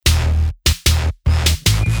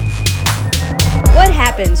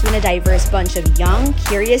happens when a diverse bunch of young,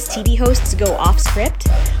 curious TV hosts go off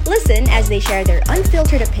script? Listen as they share their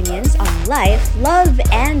unfiltered opinions on life, love,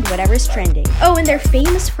 and whatever's trending. Oh, and their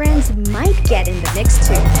famous friends might get in the mix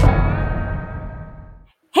too.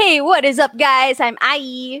 Hey, what is up, guys? I'm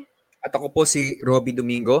Ai. At ako po si Robbie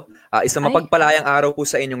Domingo. Isang mapagpalayang araw po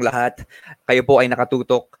sa inyong lahat. Kayo po ay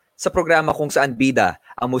nakatutok sa programa kung saan bida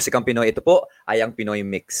ang musikang Pinoy. Ito po ay ang Pinoy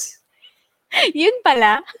Mix. Yun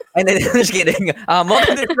pala. And then, just kidding.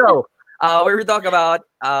 Welcome to the show where we talk about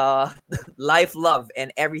life, love,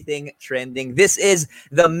 and everything trending. This is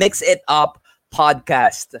the Mix It Up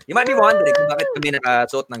podcast. You might be wondering kung bakit kami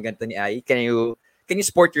nakasuot ng ganito ni Ai. Can you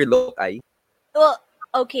sport your look, Ai? Well,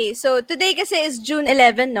 okay, so today kasi is June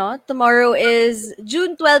 11, no? Tomorrow is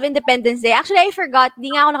June 12, Independence Day. Actually, I forgot.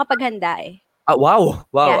 Di nga ako nakapaghanda eh. Wow.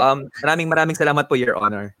 Yeah. Maraming salamat po, Your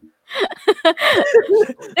Honor.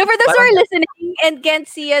 For those who are listening and can't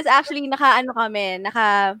see us, actually,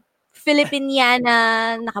 naka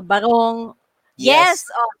Filipiniana, naka-barong. Yes!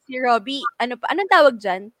 Oh, si Robbie, anong tawag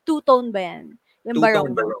dyan? Two-tone ba yan? Yung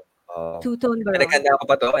barong. Two-tone barong. Pinaganda ko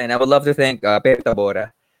pa to, and I would love to thank Pepe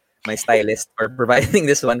Tabora, my stylist, for providing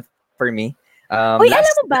this one for me. Uy,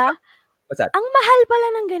 alam mo ba? What's that? Ang mahal pala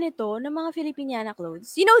ng ganito, ng mga Filipiniana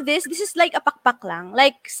clothes. You know this? This is like a pakpak lang.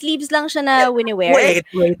 Like, sleeves lang siya na wini-wear. Wait.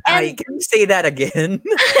 Can you say that again?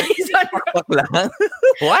 Pakpak lang?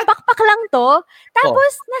 What? Pakpak lang to.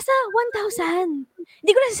 Tapos, nasa 1,000.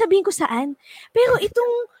 Hindi ko na sasabihin ko saan. Pero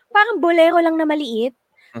itong parang bolero lang na maliit,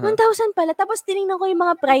 1,000 pala. Tapos, tinignan ko yung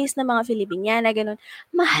mga price ng mga Filipiniana, ganun.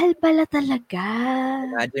 Mahal pala talaga.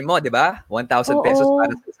 Imagine mo, di ba? 1,000 pesos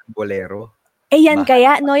para sa isang bolero. Eh yan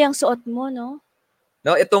kaya, no? Yung suot mo, no?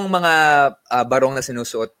 No, itong mga barong na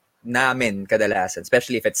sinusuot namin kadalasan,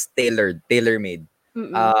 especially if it's tailor-made,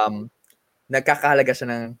 nagkakahalaga siya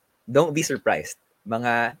ng, don't be surprised,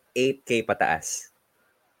 mga 8K pataas.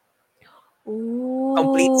 Ooh.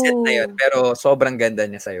 Complete set na yun, pero sobrang ganda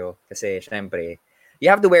niya sa'yo. Kasi, syempre, you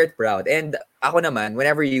have to wear it proud. And ako naman,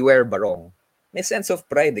 whenever you wear barong, may sense of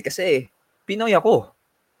pride. Kasi, Pinoy ako.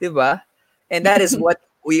 Diba? And that is what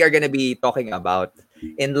we are going to be talking about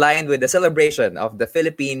in line with the celebration of the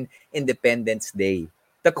Philippine Independence Day.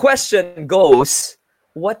 The question goes,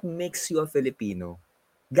 what makes you a Filipino?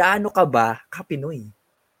 Gaano ka ba ka-Pinoy?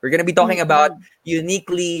 We're going to be talking about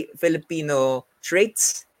uniquely Filipino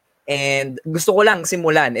traits. And gusto ko lang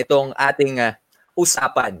simulan itong ating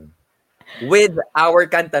usapan with our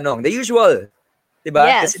kantanong. The usual. Diba?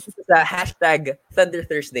 Yes. Kasi sa hashtag Thunder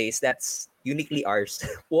Thursdays, that's uniquely ours.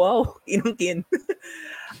 Wow, inungkin.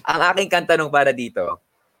 Ang aking kantanong para dito,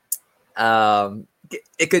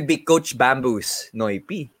 it could be Coach Bamboo's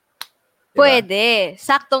Noipi. Diba? Pwede.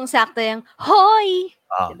 Saktong-sakto yung, hoy!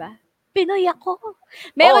 Diba? Pinoy ako.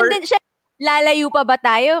 Meron din siya, lalayo pa ba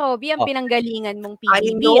tayo, Robbie? Ang pinanggalingan mong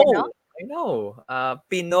PBB, ano? I know.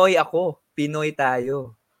 Pinoy ako. Pinoy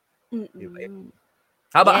tayo. Diba?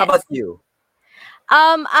 How about you?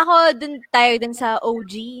 Ako tayo dun sa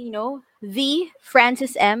OG, you know, the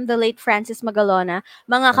Francis M, the late Francis Magalona,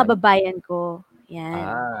 mga kababayan ko. Yan.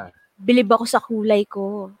 Bilib ako sa kulay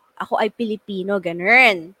ko. Ako ay Pilipino,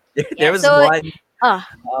 ganun. There was one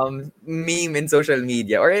meme in social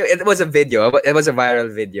media, or it was a video. It was a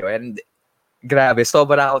viral video, and grabe,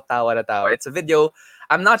 sobra ako tawa na tawa. It's a video,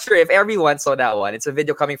 I'm not sure if everyone saw that one. It's a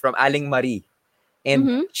video coming from Aling Marie.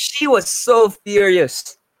 And she was so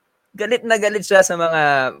furious. Galit na galit siya sa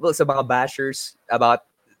mga bashers about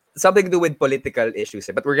something to do with political issues.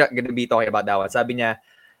 But we're gonna be talking about that one. Sabi niya,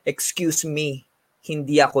 excuse me,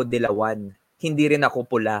 hindi ako dilawan. Hindi rin ako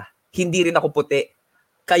pula. Hindi rin ako puti.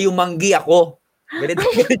 Kayo manggi ako. Galit na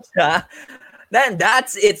galit siya. Then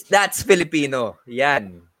that's Filipino.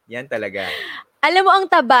 Yan talaga. Alam mo ang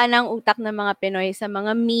taba ng utak ng mga Pinoy sa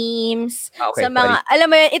mga memes, Okay, sa mga, alam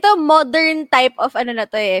mo yun, ito modern type of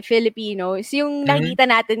Filipinos, yung nakikita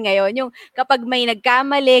natin ngayon, yung kapag may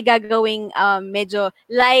nagkamali, gagawing medyo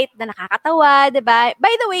light na nakakatawa, diba?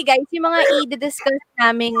 By the way, guys, yung mga i-discuss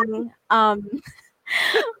naming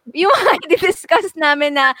yung mga i-discuss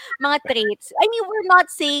namin na mga traits, I mean, we're not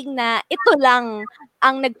saying na ito lang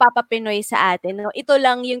ang nagpapapinoy sa atin. No? Ito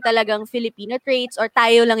lang yung talagang Filipino traits or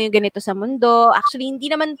tayo lang yung ganito sa mundo. Actually, hindi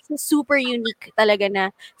naman super unique talaga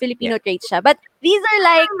na Filipino traits siya. But these are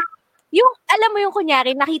like, yung, alam mo yung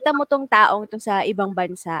kunyari, nakita mo tong taong to sa ibang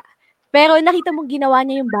bansa. Pero nakita mong ginawa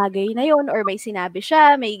niya yung bagay na yun or may sinabi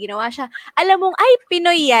siya, may ginawa siya. Alam mong, ay,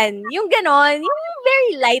 Pinoy yan. Yung ganon, yung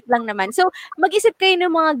very light lang naman. So, mag-isip kayo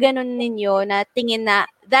ng mga ganon ninyo na tingin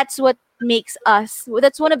na that's what makes us,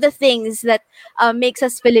 that's one of the things that makes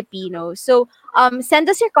us Filipino. So, send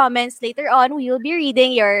us your comments later on. We will be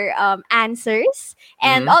reading your answers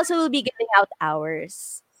and also we'll be giving out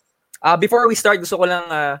ours. Before we start, gusto ko lang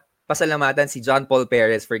pasalamatan si John Paul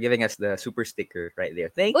Perez for giving us the super sticker right there.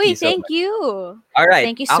 Thank you so much. Thank you. All right.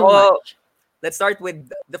 Thank you so much. Let's start with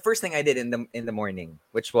the first thing I did in the morning,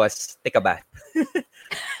 which was take a bath.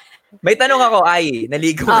 May tanong ako, Ai,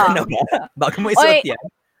 naligo ka na ba? Bago mo isuot yan?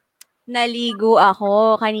 Naligo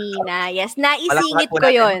ako kanina. Yes, naisingit ko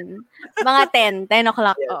yon. Mga 10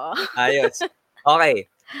 o'clock. Yes. Oo. Ayos. Okay.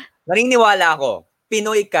 Naniniwala ako,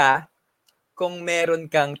 Pinoy ka kung meron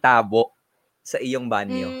kang tabo sa iyong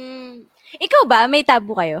banyo. Ikaw ba? May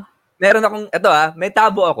tabo kayo? Meron akong, may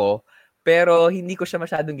tabo ako, pero hindi ko siya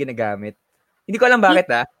masyadong ginagamit. Hindi ko alam bakit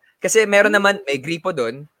Kasi meron naman, may gripo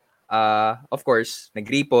doon. Of course, may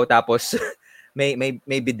gripo, tapos may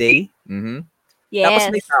bidet. Yes. Tapos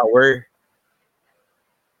may shower.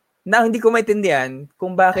 Na hindi ko maintindihan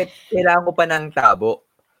kung bakit kailangan ko pa ng tabo.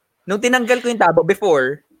 Nung tinanggal ko yung tabo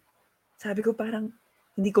before, sabi ko parang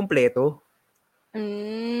hindi kompleto.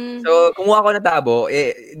 So, kumuha ko ng tabo,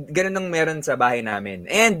 ganun ang meron sa bahay namin.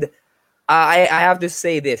 And I have to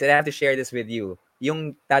say this, and I have to share this with you.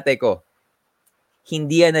 Yung tatay ko,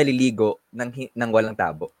 hindi yan naliligo ng walang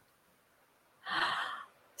tabo.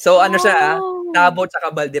 So, ano siya, tabo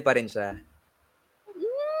tsaka balde pa rin siya.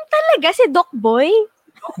 Talaga? Si Doc Boy?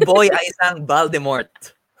 Doc Boy ay isang Voldemort.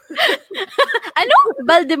 Ano?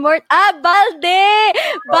 Voldemort? Balde!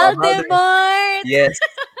 Voldemort! Yes.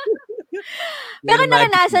 Pero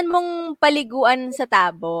naranasan mong paliguan sa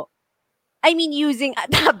tabo? I mean, using a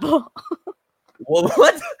tabo.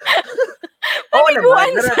 What?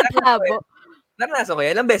 Paliguan sa tabo. Naranasan ko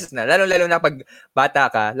yan. Ilang beses na. Lalo na pag bata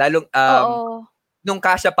ka. Lalong, nung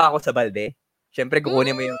kasya pa ako sa balde, syempre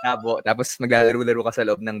kukunin mo yung tabo, tapos maglalaro-laro ka sa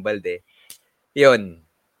loob ng balde. Yun.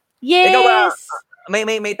 Yes! Ikaw ba,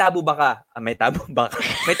 may tabo ba ka? May tabo ba ka?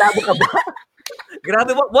 May tabo ka ba?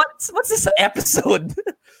 Grabe, what's this episode?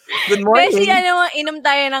 Good morning. Kasi inom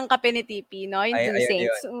tayo ng kape ni Tipi, no? Yung Two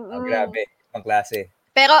Saints. Grabe, ang klase.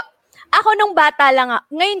 Pero, ako nung bata lang,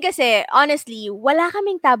 ngayon kasi, honestly, wala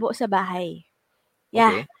kaming tabo sa bahay.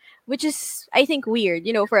 Yeah. Okay. Which is, I think, weird,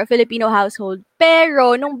 for a Filipino household.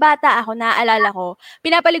 Pero, nung bata ako, naaalala ko,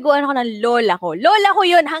 pinapaliguan ako ng lola ko. Lola ko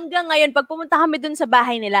yun, hanggang ngayon, pag pumunta kami dun sa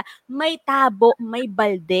bahay nila, may tabo, may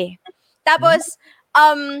balde. Tapos,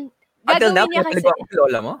 gagawin niya kasi... Pinapaliguan ko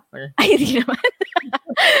lola mo? Ay, hindi naman.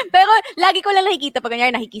 Pero, lagi ko lang nakikita, pag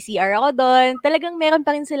kanyari, nakiki-CR ako doon, talagang meron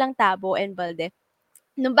pa rin silang tabo and balde.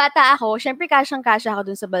 Nung bata ako, syempre kasyang-kasya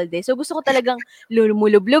ako dun sa balde. So, gusto ko talagang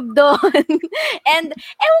lumulublob doon. And,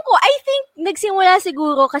 ewan ko, I think, nagsimula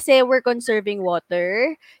siguro kasi we're conserving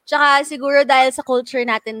water. Tsaka, siguro dahil sa culture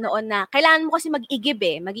natin noon na, kailangan mo kasi mag-igib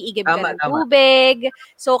Mag-iigib ka ng tubig.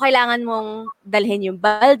 So, kailangan mong dalhin yung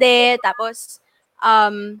balde. Tapos,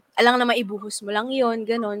 alang na maibuhos mo lang yun,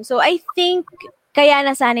 ganun. So, I think, kaya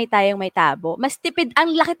nasanay tayong may tabo. Mas tipid,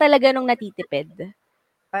 ang laki talaga nung natitipid.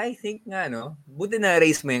 I think nga, buti na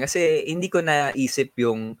raise mo yun kasi hindi ko naisip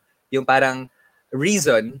yung parang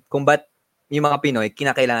reason kung ba't yung mga Pinoy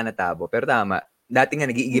kinakailangan na tabo. Pero tama, dati nga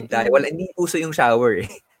nag-iigib tayo. Hindi uso yung shower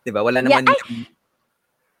Diba? Wala naman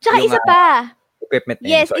Tsaka isa pa. Equipment na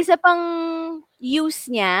yes, isa pang use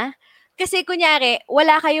niya. Kasi kunyari,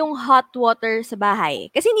 wala kayong hot water sa bahay.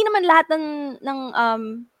 Kasi hindi naman lahat ng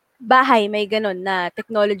bahay may ganun na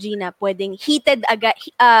technology na pwedeng heated agad,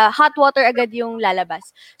 hot water agad yung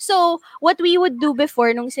lalabas. So, what we would do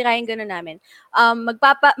before nung sira yung ganun namin,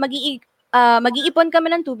 mag-iipon kami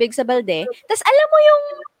ng tubig sa balde. Tapos alam mo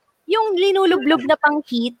yung linulublob na pang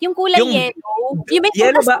heat, yung kulay yellow. Yung may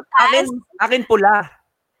yellow ba? Akin pula.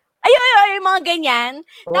 Ay, mga ganyan.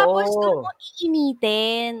 Tapos doon mo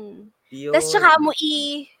iinitin. Tapos tsaka mo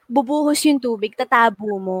bubuhos yung tubig,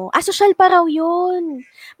 tatabo mo. Sosyal pa raw yun.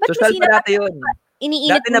 Sosyal pa dati yun.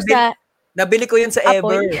 Iniinit mo sa... Nabili ko yun sa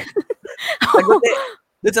Ever.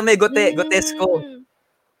 Doon sa may Gotesco.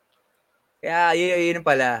 Kaya yun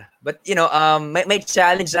pala. But may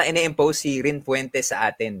challenge na ina-impose si Rin Fuentes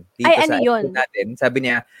sa atin. Dito sa episode natin. Sabi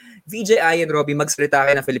niya, VJ Ian Robbie, magsalita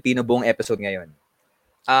kayo ng Filipino buong episode ngayon.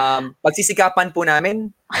 Pagsisikapan po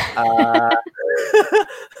namin,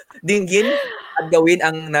 dinggin at gawin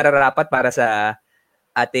ang nararapat para sa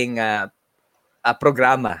ating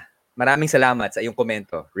programa. Maraming salamat sa iyong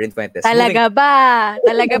komento, Rin Fuentes. Talaga ba?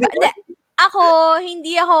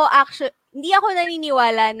 Hindi ako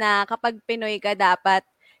naniniwala na kapag Pinoy ka dapat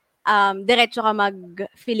diretso ka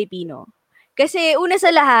mag-Filipino. Kasi una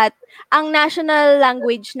sa lahat, ang national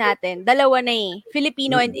language natin, dalawa na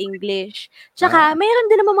Filipino and English. Tsaka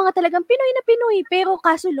mayroon din naman mga talagang Pinoy na Pinoy, pero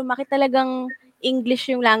kaso lumaki talagang English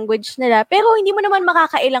yung language nila. Pero hindi mo naman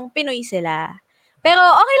makakailang Pinoy sila. Pero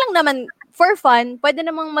okay lang naman, for fun, pwede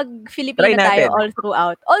namang mag-Filipino tayo all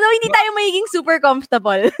throughout. Although hindi tayo magiging super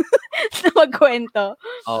comfortable na magkwento.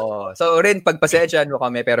 Oo. So rin, pagpasensyahan mo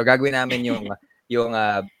kami, pero gagawin namin yung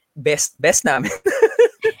best namin.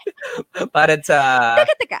 Para sa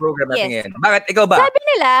teka. program natin ngayon. Bakit? Ikaw ba?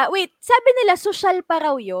 Sabi nila, social pa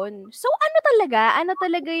raw yun. So, ano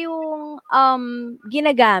talaga yung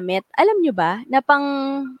ginagamit? Alam nyo ba? Na pang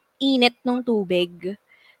init ng tubig.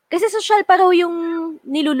 Kasi social pa raw yung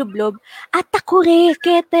nilulublob. At takure,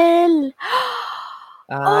 kettle.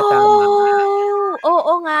 Tama.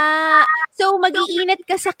 Oo nga. So, mag-iinit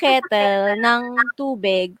ka sa kettle ng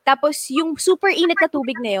tubig. Tapos, yung super init na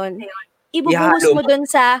tubig na yun, ibubuhos mo dun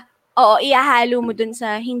sa ihahalo mo dun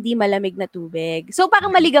sa hindi malamig na tubig. So,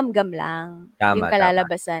 parang maligamgam lang yung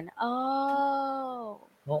kalalabasan. Tama.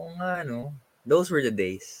 Oo nga, no? Those were the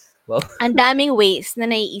days. Well, ang daming ways na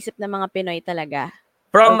naiisip ng mga Pinoy talaga.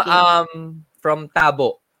 From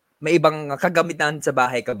Tabo, may ibang kagamitan sa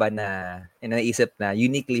bahay ka ba na naisip na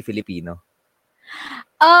uniquely Filipino?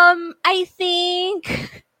 I think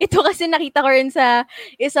ito kasi nakita ko rin sa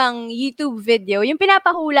isang YouTube video, yung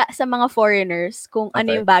pinapahula sa mga foreigners kung ano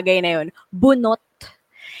yung bagay na yun. Bunot.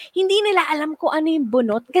 Hindi nila alam kung ano yung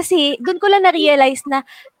bunot kasi doon ko lang na-realize na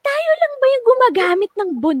tayo lang ba yung gumagamit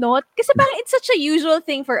ng bunot? Kasi parang it's such a usual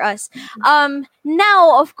thing for us.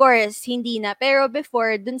 Now, of course, hindi na. Pero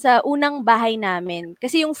before, dun sa unang bahay namin,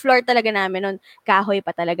 kasi yung floor talaga namin nun, kahoy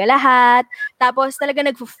pa talaga lahat. Tapos talaga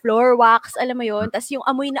nag-floor wax, alam mo yun. Tapos yung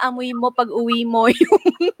amoy na amoy mo pag uwi mo, yung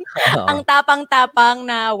ang tapang-tapang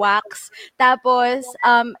na wax. Tapos,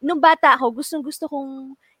 nung bata ako, gustong-gusto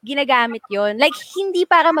kong ginagamit yon. Like, hindi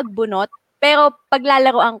para magbunot, pero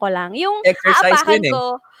paglalaroan ko lang. Yung aapakan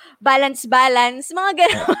ko, balance, mga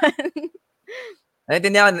gano'n.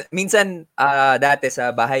 Naintindihan ko, minsan, dati sa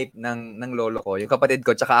bahay ng lolo ko, yung kapatid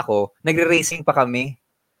ko, tsaka ako, nagre-racing pa kami.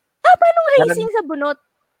 Paano racing sa bunot?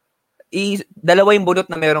 Dalawa yung bunot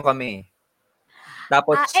na meron kami.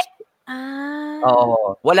 Tapos,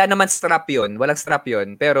 wala naman strap yun. Walang strap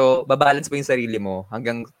yun. Pero, babalance mo yung sarili mo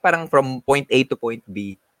hanggang parang from point A to point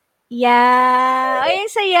B. Yeah. Ay,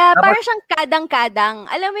 saya. Parang siyang kadang-kadang.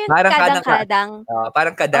 Alam mo yung kadang-kadang?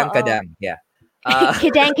 Parang kadang-kadang. Yeah.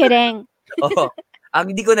 Kedeng. Oo.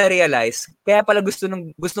 Ang hindi ko na-realize, kaya pala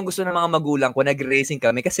gustong-gusto ng mga magulang ko, nag-racing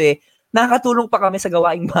kami kasi nakakatulong pa kami sa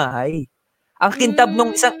gawaing bahay. Ang kintab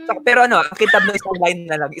nung ang kintab nung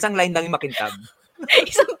isang line lang yung makintab.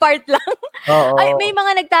 Isang part lang. Oo. Ay, may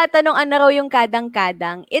mga nagtatanong ano raw yung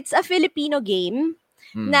kadang-kadang. It's a Filipino game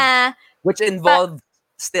na which involved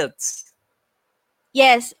stilts.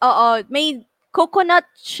 Yes, oo. May coconut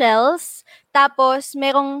shells, tapos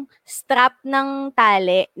merong strap ng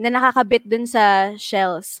tali na nakakabit dun sa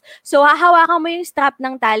shells. So, hahawakan mo yung strap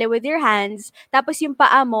ng tali with your hands, tapos yung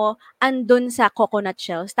paa mo andun sa coconut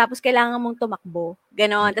shells. Tapos, kailangan mong tumakbo.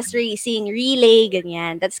 Ganon. Tapos, racing, relay,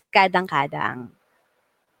 ganyan. That's kadang-kadang.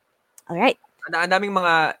 Alright. Ang daming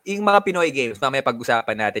yung mga Pinoy games, mamaya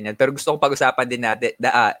pag-usapan natin yan. Pero gusto kong pag-usapan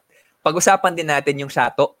din natin yung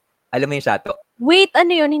shato. Alam mo yung shato? Wait,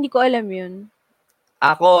 ano yun? Hindi ko alam yun.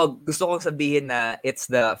 Ako, gusto kong sabihin na it's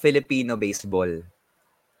the Filipino baseball.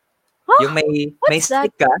 Huh? Yung may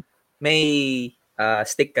stick ka,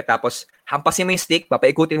 stick ka, tapos hampasin mo yung stick,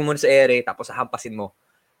 papaikutin mo muna sa ere, tapos hampasin mo.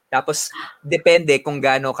 Tapos, depende kung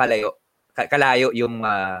gaano kalayo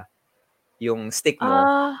yung stick mo.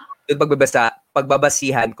 Doon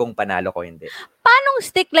pagbabasihan kung panalo ko hindi. Paanong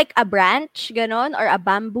stick? Like a branch? Ganon? Or a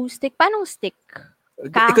bamboo stick? Paanong stick? It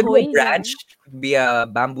could be a branch, could be a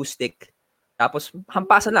bamboo stick. Tapos,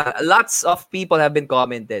 hampasan lang. Lots of people have been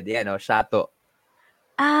commented. Yan, shato.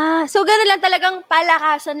 So gano'n lang talagang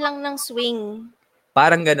palakasan lang ng swing.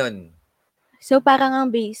 Parang gano'n. So, parang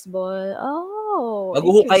ang baseball. Oh,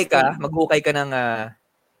 maghuhukay ka ng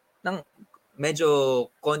medyo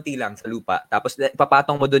konti lang sa lupa. Tapos,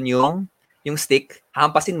 papatong mo dun yung stick.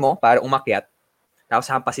 Hampasin mo para umakyat. Tapos,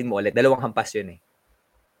 hampasin mo ulit. Dalawang hampas yun eh.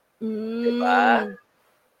 Diba?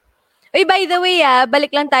 Uy, by the way,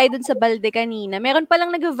 balik lang tayo dun sa balde kanina. Meron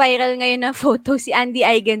palang nag-viral ngayon na photo si Andy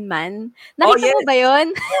Eigenman. Nakita mo ba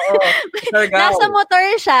yun? Nasa motor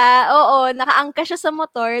siya. Oo, nakaangka siya sa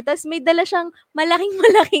motor. Tapos may dala siyang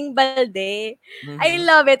malaking balde. Mm-hmm. I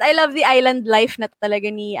love it. I love the island life na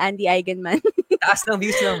talaga ni Andy Eigenman. Taas ng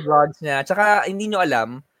views ng vlogs niya. Tsaka hindi nyo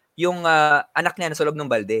alam, yung anak niya nasa loob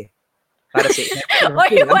ng balde. Para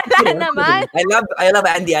Oy, wala naman. I love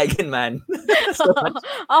Andy Eigenman.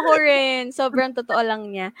 Ako rin. Sobrang totoo lang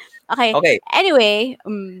niya. Okay. Anyway,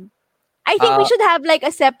 I think we should have like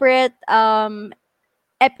a separate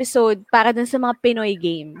episode para dun sa mga Pinoy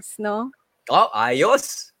games, no? Oh,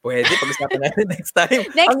 ayos. Pwede, pag-usapan natin next time.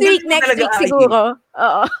 Next week siguro.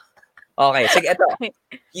 Oo. Okay, sige, ito. Okay.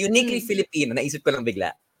 Uniquely Filipino, naisip ko lang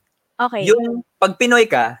bigla. Okay. Yung pag Pinoy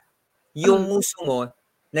ka, yung nguso mo,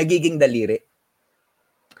 nagiging daliri.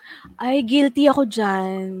 Ay, guilty ako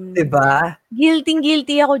dyan. Diba?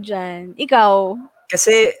 Guilty ako dyan. Ikaw?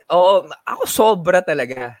 Kasi, ako sobra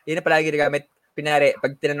talaga. Yun na palagi nagamit. Pinari,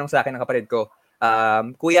 pag tinanong sa akin ng kapatid ko,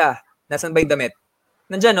 Kuya, nasan ba yung damit?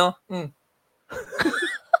 Nandyan, no?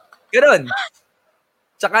 Ganun.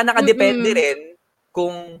 Tsaka nakadepende rin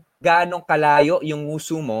kung gaano kalayo yung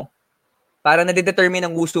nguso mo. Para nade-determine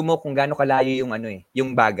ang nguso mo kung gaano kalayo yung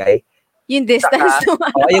yung bagay. Yung distance.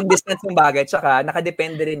 Yung distance ng bagay. Tsaka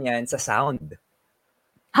nakadepende rin yan sa sound.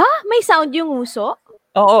 Ha? May sound yung nguso?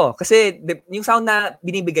 Oo. Kasi yung sound na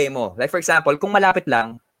binibigay mo. Like for example, kung malapit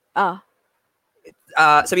lang,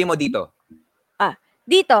 sabihin mo dito.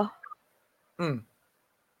 Dito?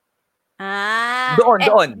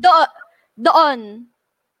 Doon. Doon.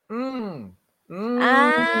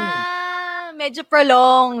 Medyo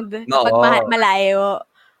prolonged kapag malayo.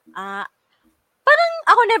 Parang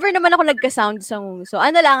ako never naman ako nagka-sound sa nguso.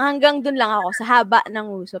 Hanggang dun lang ako sa haba ng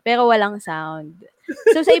nguso, pero walang sound.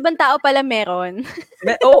 So sa ibang tao pala meron.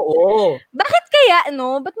 Oo. Bakit kaya,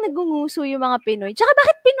 no? Ba't nagunguso yung mga Pinoy? Tsaka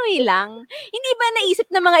bakit Pinoy lang? Hindi ba naisip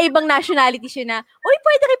ng mga ibang nationalities yun na,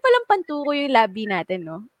 pwede rin palang panturo yung labi natin,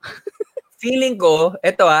 no? Feeling ko,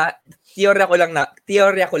 eto teorya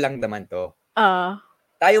ko lang naman to.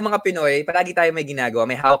 Tayo mga Pinoy, palagi tayo may ginagawa,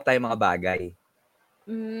 may hawak tayo mga bagay.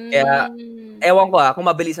 Kaya, ewan ko kung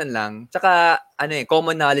mabilisan lang. Tsaka,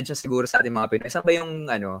 common knowledge na siguro sa ating mga Pinoy. Saan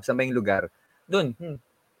ba yung lugar? Doon.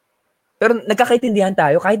 Pero nagkakaintindihan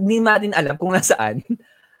tayo, kahit hindi natin alam kung nasaan,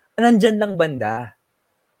 nandyan lang banda.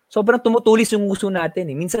 Sobrang tumutulis yung nguso natin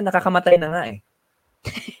eh. Minsan nakakamatay na nga eh.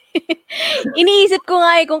 Iniisip ko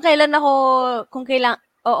nga kung kailan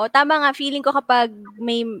tama nga, feeling ko kapag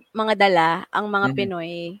may mga dala ang mga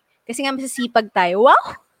Pinoy, kasi nga masisipag tayo.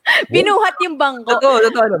 Wow! Binuhat yung bangko.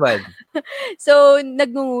 Totoo naman. So,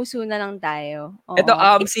 nagngunguso na lang tayo. Ito,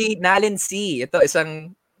 si Nalin C. Ito,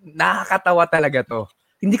 isang nakakatawa talaga to.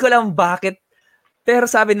 Hindi ko alam bakit, pero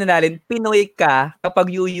sabi ni Nalin, Pinoy ka kapag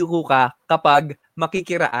yuyuko ka, kapag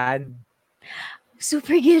makikiraan.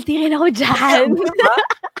 Super guilty rin ako dyan.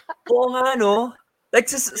 Oo nga, no? Like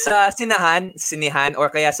sa sinihan, or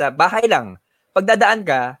kaya sa bahay lang. Pag dadaan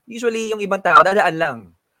ka, usually yung ibang tao, dadaan lang.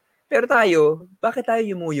 Pero tayo, bakit tayo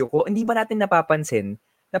yumuyuko? Hindi ba natin napapansin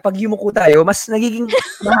na pag yumuko tayo, mas nagiging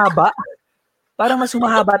mahaba? Parang mas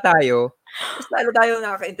humahaba tayo. Mas lalo tayo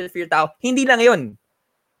nakaka-interfere tao. Hindi lang yun.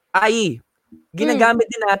 Ginagamit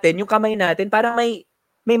din natin yung kamay natin, parang may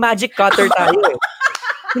magic cutter tayo eh.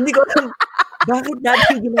 Hindi ko alam, bakit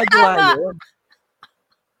natin ginagawa yun?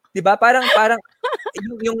 Diba? Parang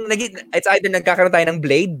it's either nagkakaroon tayo ng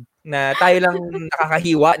blade na tayo lang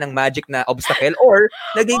nakakahiwa ng magic na obstacle or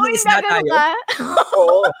nagiging isda tayo.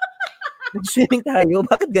 Oo. Nag-swimming tayo.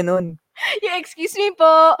 Bakit ganun? Yung excuse me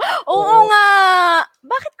po. Oo nga.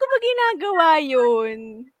 Bakit ko ba ginagawa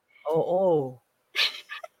yun? Oo.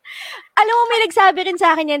 Alam mo, may nagsabi rin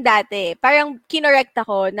sa akin yan dati. Parang kinorekt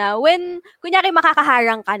ako na when, kunyari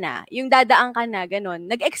makakaharang ka na, yung dadaan ka na, ganun,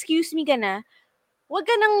 nag-excuse me ka na, huwag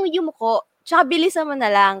ka nang yumuko. Tsaka bilisan mo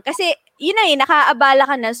na lang. Kasi, yun na nakaabala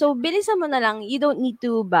ka na. So, bilisan mo na lang. You don't need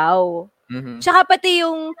to bow. Mm-hmm. Tsaka pati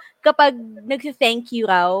yung kapag nag-thank you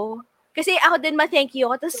raw. Kasi ako din ma-thank you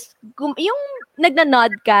ako. Tapos, yung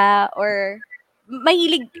nagna-nod ka or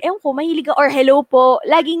mahilig ka or hello po.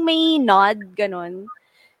 Laging may nod, ganun.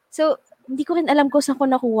 So, hindi ko rin alam kung saan ko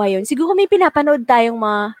nakuha yun. Siguro may pinapanood tayong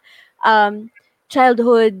mga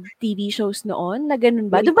childhood TV shows noon na ganun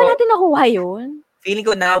ba? Doon ba natin nakuha yun? Feeling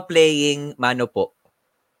ko now playing mano po.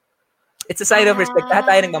 It's a sign of respect. Lahat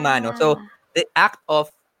tayo nagmamano. So, the act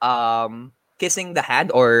of kissing the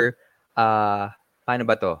hand or paano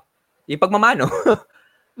ba to? Yung pagmamano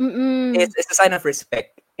it's a sign of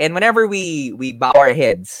respect. And whenever we bow our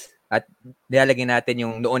heads at nilalagay natin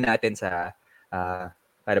yung noon natin sa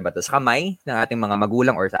paano ba to? Sa kamay ng ating mga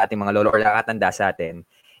magulang or sa ating mga lolo or nakatanda sa atin,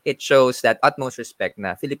 it shows that utmost respect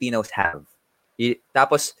na Filipinos have.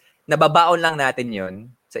 Tapos, nababaon lang natin yon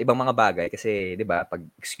sa ibang mga bagay kasi 'di ba pag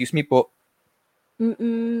excuse me po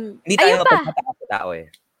hindi tayo mapagpataas sa tao eh.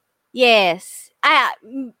 Yes.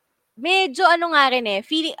 Medyo nga rin eh,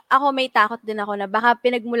 feeling ako may takot din ako na baka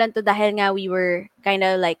pinagmulan to dahil nga we were kind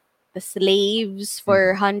of like the slaves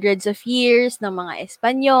for hundreds of years ng mga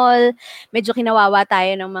Espanyol. Medyo kinawawa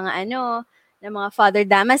tayo ng mga ng mga Father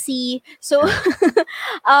Damacy. So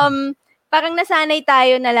parang nasanay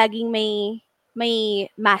tayo na laging may may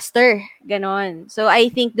master, ganon. So, I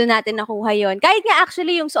think doon natin nakuha yon. Kahit nga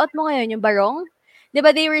actually, yung suot mo ngayon, yung barong, di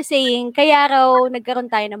ba they were saying, kaya raw nagkaroon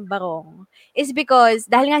tayo ng barong is because,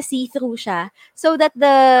 dahil nga see-through siya, so that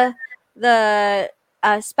the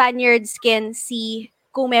Spaniards can see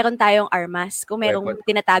kung meron tayong armas, kung merong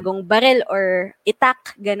tinatagong baril or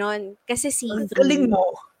itak, ganon. Kasi see-through. Galing mo.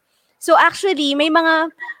 So, actually, may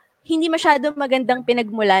mga hindi masyadong magandang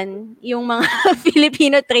pinagmulan yung mga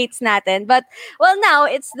Filipino traits natin. But, well, now,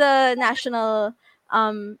 it's the national,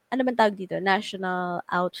 ano bang tawag dito? National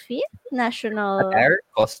outfit? National attire?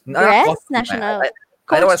 dress? National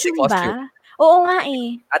costume ba? Oo nga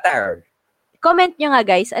eh. Attire. Comment nyo nga,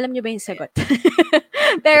 guys. Alam nyo ba yung sagot?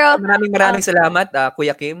 Pero, maraming salamat,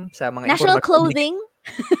 Kuya Kim, sa mga national clothing?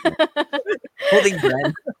 Clothing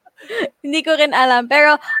brand. Hindi ko rin alam.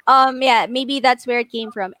 Pero, yeah, maybe that's where it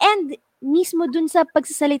came from. And, mismo dun sa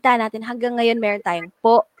pagsasalita natin, hanggang ngayon meron tayong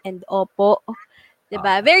po and opo.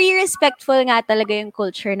 Diba? Very respectful nga talaga yung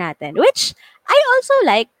culture natin. Which, I also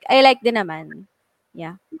like. I like din naman.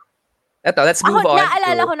 Yeah. Eto, let's move on.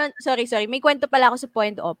 Naalala ko nun, sorry, may kwento pala ako sa po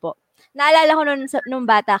and opo. Naalala ko nung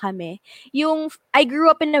bata kami, I grew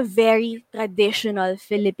up in a very traditional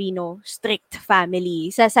Filipino strict family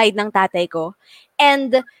sa side ng tatay ko.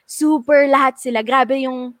 And super lahat sila, grabe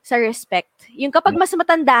yung sa respect. Yung kapag mas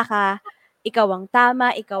matanda ka, ikaw ang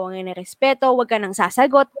tama, ikaw ang inirespeto, huwag ka nang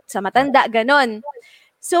sasagot sa matanda, ganon.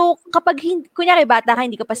 So, kapag, kunyari bata ka,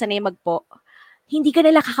 hindi ka pa sanay magpo, hindi ka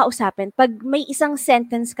nila kakausapin pag may isang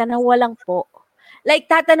sentence ka na walang po. Like,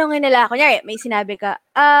 tatanungin nila, kunyari, may sinabi ka,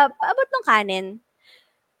 paabot ng kanin.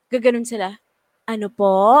 Gaganon sila. Ano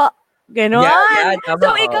po? Ganon. Yeah,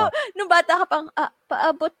 so, ikaw, nung bata ka pang,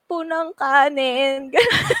 paabot po ng kanin.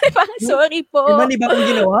 Pang, sorry po. May mali ba akong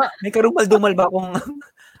ginawa? May karumal-dumal ba akong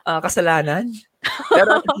kasalanan?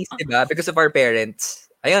 Pero at least, diba, because of our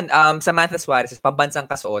parents, ayun, Samantha Suarez, pambansang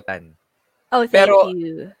kasuotan. Oh, thank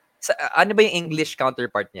you. Ano ba yung English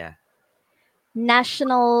counterpart niya?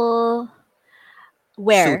 National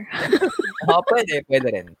wear. Pwede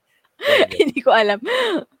rin. Hindi ko alam.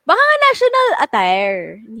 Baka national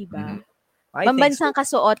attire, di ba? Pambansang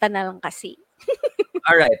kasuotan na lang kasi.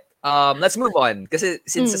 Alright. Let's move on. Kasi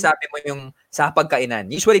since sasabi mo yung sa pagkainan,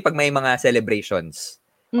 usually pag may mga celebrations,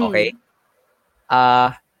 okay?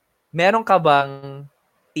 Meron ka bang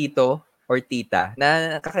tito or tita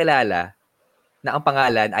na kakilala na ang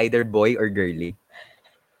pangalan either boy or girly?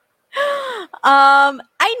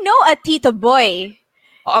 I know a Tito Boy.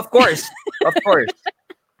 Of course.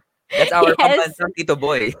 That's our pambansang Tito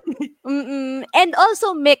Boy. And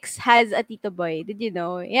also Mix has a Tito Boy. Did you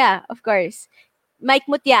know? Yeah, of course. Mike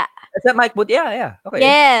Mutya. Is that Mike Mutya? Yeah. Okay.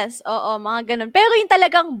 Yes. Oo, mga ganun. Pero yung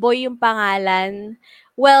talagang boy yung pangalan,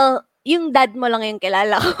 well, yung dad mo lang yung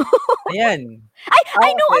kilala ko. Ayan. I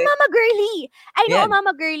know a Mama Girly. I know a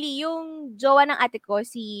Mama Girly. Yung jowa ng ate ko,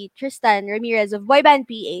 si Tristan Ramirez of Boyband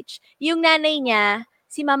PH. Yung nanay niya,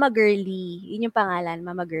 si Mama Girly. Yun yung pangalan,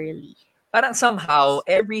 Mama Girly. Parang somehow,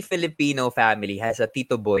 every Filipino family has a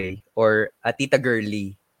Tito Boy or a Tita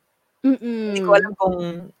Girly. Hindi ko alam kung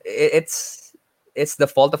it's the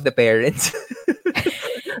fault of the parents.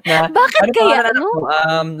 Na, bakit kaya?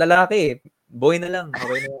 Lalaki, boy na lang.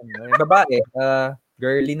 Okay na yan. Babae,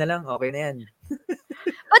 girly na lang. Okay na yan.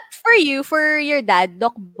 But for you, for your dad,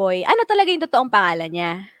 Doc Boy, ano talaga yung totoong pangalan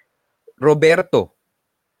niya? Roberto.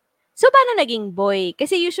 So, paano naging boy?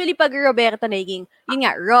 Kasi usually pag Roberto naging, yun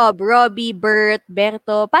nga, Rob, Robbie, Bert,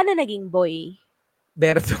 Berto, paano naging boy?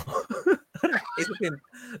 Berto.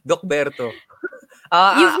 Doc Berto.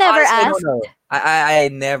 You've never asked? I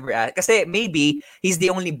never asked. Kasi maybe he's the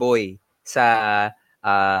only boy sa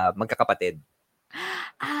magkakapatid.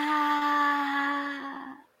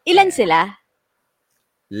 Ilan sila?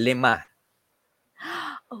 5.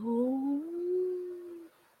 Oh.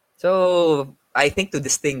 So, I think to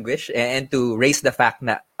distinguish and to raise the fact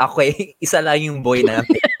na okay, isa lang yung boy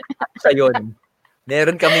namin. Sa yun.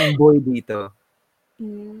 Meron kaming boy dito.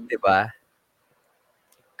 Diba?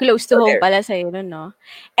 Close to home pala sa'yo nun, no?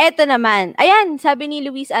 Eto naman. Ayan, sabi ni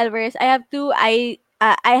Luis Alvarez, I have to,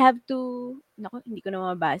 naku, hindi ko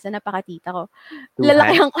na mabasa, napakatita ko.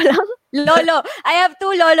 Lalakihan ko lang. Lolo. I have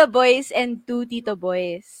 2 lolo boys and 2 tito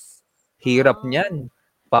boys. Hirap niyan.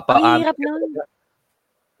 Hirap nun.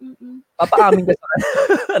 Papaamin ka sa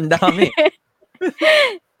ang dami.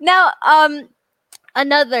 Now,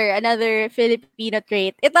 another Filipino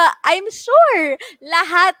trait. Ito, I'm sure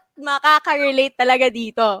lahat makaka-relate talaga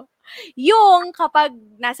dito. Yung kapag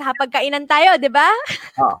nasa hapagkainan tayo, di ba?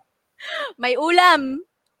 May ulam.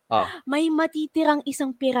 May matitirang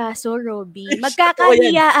isang piraso, Robby.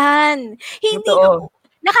 Magkakahiyaan. Hindi,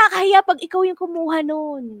 Nakakahiya pag ikaw yung kumuha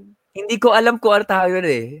nun. Hindi ko alam kung ano tawag yun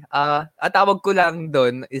eh. Ang tawag ko lang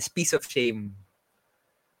doon is piece of shame.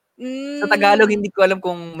 Sa Tagalog, hindi ko alam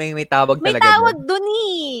kung may tawag May talaga tawag doon. dun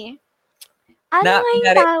eh. Ano Na, nga yung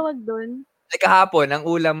kunyari, tawag dun? like kahapon, ang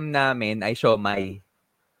ulam namin ay siomay.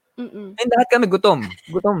 Mm-mm. And lahat kami gutom.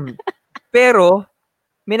 Pero,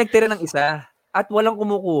 may nagtira ng isa at walang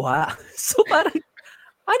kumukuha. So parang,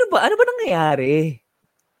 ano ba nangyayari?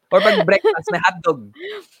 Or pag breakfast, may hotdog.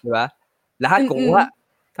 Di ba? Lahat kukuha.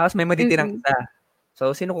 Tapos may matitirang isa.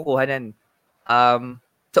 So, sino kukuha nan?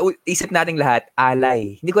 So, isip nating lahat,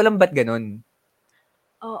 alay. Hindi ko alam ba't ganun.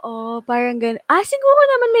 Oo, parang ganun. Siguro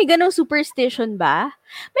naman may ganong superstition ba?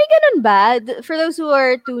 May ganun ba? For those who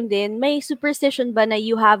are tuned in, may superstition ba na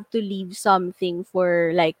you have to leave something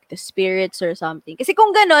for like the spirits or something? Kasi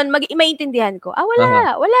kung ganun, maintindihan ko,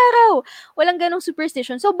 wala raw. Walang ganong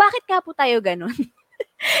superstition. So, bakit nga po tayo ganun?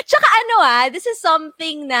 Tsaka this is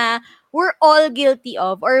something na we're all guilty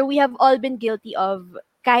of or we have all been guilty of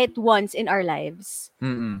kahit once in our lives.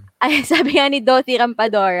 Mm-mm. Ay, sabi nga ni Dottie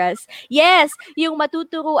Rampadoras, yes, yung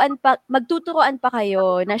magtuturuan pa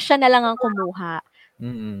kayo na siya na lang ang kumuha.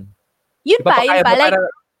 Mm-mm. Yun pa. Like,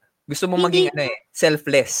 gusto mo maging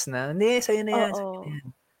selfless na, hindi, sa'yo na yan.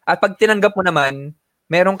 At pag tinanggap mo naman,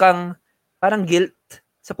 meron kang parang guilt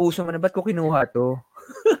sa puso mo na, ba't ko kinuha to?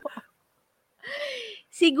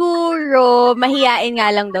 Siguro, mahiyain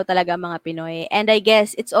nga lang daw talaga mga Pinoy. And I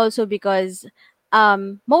guess it's also because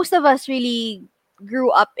most of us really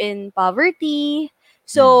grew up in poverty.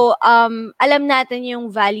 So, alam natin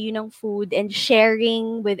yung value ng food and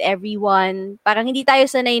sharing with everyone. Parang hindi tayo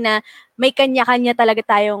sanay na may kanya-kanya talaga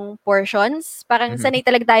tayong portions. Parang sanay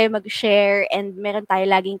talaga tayo mag-share and meron tayo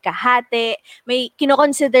laging kahati. May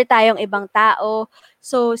kinoconsider tayong ibang tao.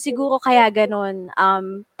 So, siguro kaya ganun.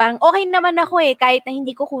 Parang okay naman ako kahit na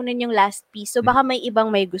hindi ko kunin yung last piece. So, baka may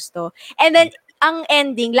ibang may gusto. And then, ang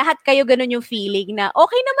ending, lahat kayo ganun yung feeling na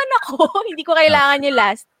okay naman ako, hindi ko kailangan yung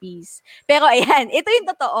last piece. Pero ayan, ito yung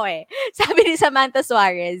totoo Sabi ni Samantha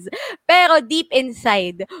Suarez, pero deep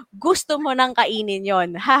inside, gusto mo nang kainin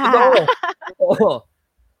yon. Oo.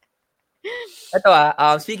 Ito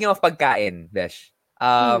speaking of pagkain, Besh,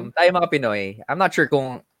 tayo mga Pinoy, I'm not sure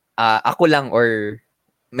kung ako lang or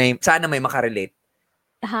sana may makarelate.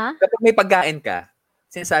 Kapag may pagkain ka,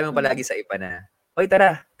 sinasabi mo palagi sa iba na, oy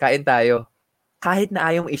tara, kain tayo. Kahit na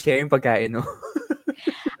ayaw i-share yung pagkain, no?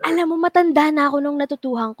 Alam mo, matanda na ako nung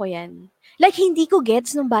natutuhan ko yan. Like, hindi ko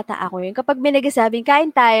gets nung bata ako yun. Kapag may nagsasabing, kain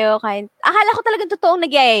tayo, akala ko talagang totoong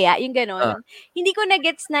nagyayaya, yung gano'n. Hindi ko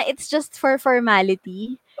na-gets na it's just for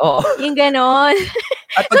formality. Oo. Yung gano'n.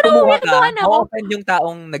 At pag kumuha ka, ma-offend yung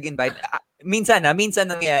taong nag-invite. Minsan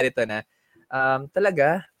nangyayari to na,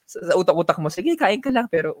 talaga, sa utak-utak mo, sige, kain ka lang,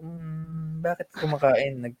 pero, bakit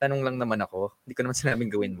kumakain? Nagtanong lang naman ako. Hindi ko naman sinabing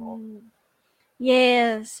gawin mo.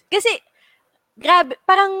 Yes. Kasi, grabe,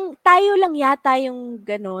 parang tayo lang yata yung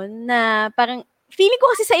ganun na parang, feeling ko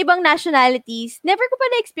kasi sa ibang nationalities, never ko pa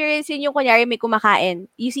na-experience yun yung kunyari may kumakain.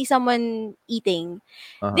 You see someone eating.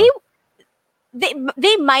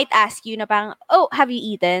 They might ask you na parang, oh, have you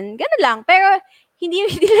eaten? Ganun lang. Pero, hindi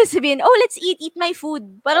lang sabihin, oh, let's eat my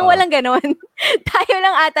food. Parang walang ganun. Tayo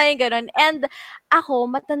lang ata yung ganun. And ako,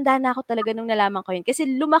 matanda na ako talaga nung nalaman ko yun. Kasi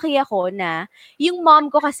lumaki ako na, yung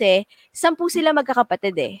mom ko kasi, 10 sila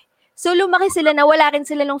magkakapatid So, lumaki sila na wala rin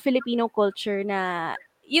sila ng Filipino culture na,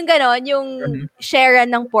 yung ganon, yung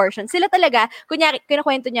sharean ng portion. Sila talaga, kunyari,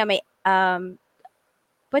 kinukwento niya may,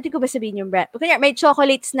 pwede ko ba sabihin yung brand? Kunyari, may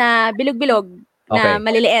chocolates na bilog-bilog na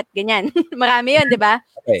maliliit, ganyan. Marami yun, di ba?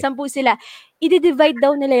 10 sila. I-divide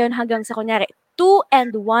daw nila yun hanggang sa, kunyari, 2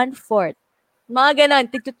 1/4. Mga ganon,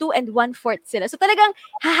 tig 2 1/4 sila. So, talagang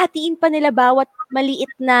hahatiin pa nila bawat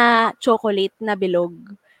maliit na chocolate na bilog.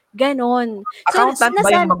 Ganon. Accountant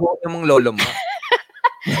ba yung lolo mo?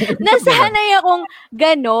 Nasanay akong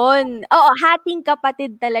ganon. Oo, hating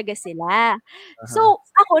kapatid talaga sila. So,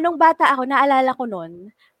 ako, nung bata ako, naalala ko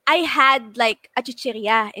nun, I had like a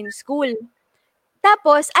chichirya in school.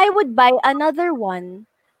 Tapos, I would buy another one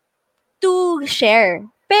to share.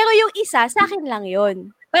 Pero yung isa, sa akin lang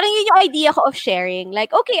yun. Parang yun yung idea ko of sharing.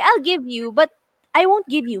 Like, okay, I'll give you, but I won't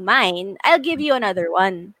give you mine. I'll give you another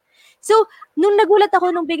one. So, nung nagulat ako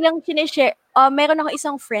nung biglang sinishare, meron ako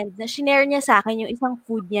isang friend na shinare niya sa akin yung isang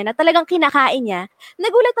food niya na talagang kinakain niya.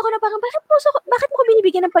 Nagulat ako na parang, bakit mo ko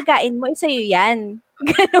binibigyan ng pagkain mo? Sa'yo yan.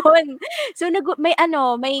 Ganon. So,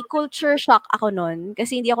 may culture shock ako nun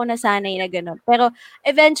kasi hindi ako nasanay na ganon. Pero,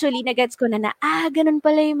 eventually, nagets ko na ganon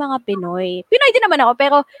pala yung mga Pinoy. Pinoy din naman ako,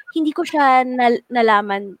 pero hindi ko siya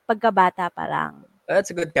nalaman pagkabata pa lang. That's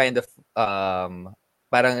a good kind of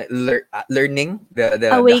parang learning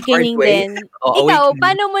the awakening hard way. din. Ikaw,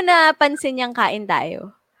 paano mo napansin yung kain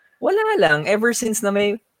tayo? Wala lang. Ever since na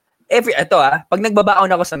pag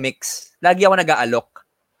nagbabaon ako sa mix, lagi ako nag-aalok.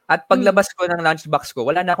 At paglabas ko ng lunchbox ko,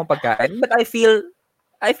 wala na akong pagkain. But I feel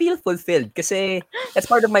fulfilled kasi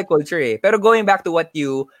that's part of my culture eh. Pero going back to what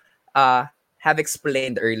you have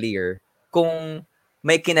explained earlier, kung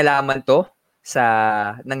may kinalaman to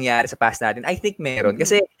sa nangyari sa past natin, I think meron.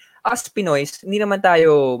 Kasi us Pinoys, hindi naman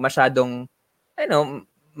tayo masyadong,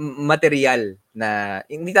 material na,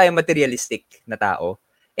 hindi tayo materialistic na tao.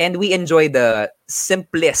 And we enjoy the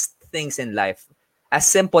simplest things in life, as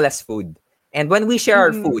simple as food. And when we share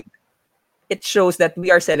our food, it shows that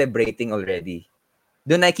we are celebrating already.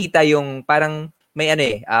 Doon nakita yung parang may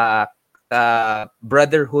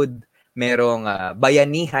brotherhood, merong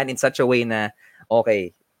bayanihan in such a way na,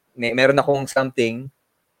 okay, meron akong something,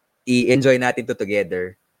 i-enjoy natin to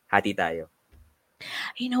together, hati tayo.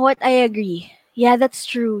 You know what? I agree. Yeah, that's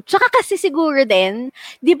true. Tsaka kasi siguro din,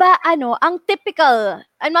 di ba ang typical,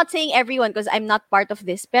 I'm not saying everyone because I'm not part of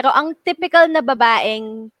this, pero ang typical na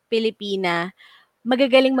babaeng Pilipina,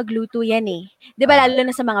 magagaling magluto yan eh. Di ba lalo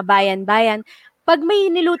na sa mga bayan-bayan, pag may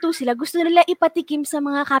niluto sila, gusto nila ipatikim sa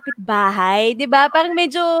mga kapitbahay. Di ba? Parang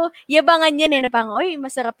medyo yabangan yan eh. Na parang, oy,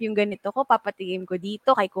 masarap yung ganito ko. Papatikim ko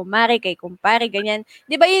dito kay kumare, kay kumpare, ganyan.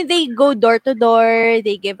 Di ba yun, they go door to door,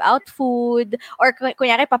 they give out food, or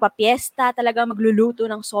kunyari papapiesta, talaga magluluto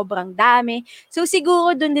ng sobrang dami. So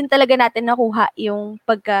siguro dun din talaga natin nakuha yung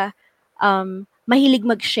pagka mahilig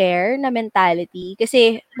mag-share na mentality.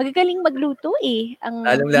 Kasi magagaling magluto eh. Ang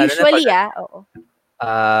usually oo.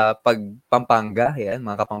 Pag Pampanga, yan,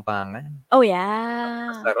 mga Kapampangan. Oh, yeah.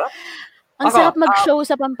 Sarap. Ang sarap mag-show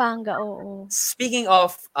sa Pampanga, oo. Speaking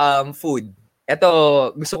of food, eto,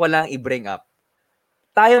 gusto ko lang i-bring up.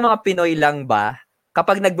 Tayo mga Pinoy lang ba,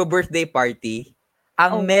 kapag nagbo-birthday party,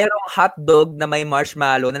 ang merong hotdog na may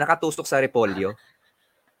marshmallow na nakatusok sa repolyo?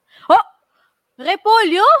 Oh!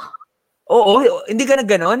 Repolyo? Oo, hindi ka na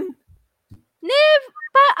ganon?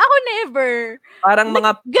 Ako never. Parang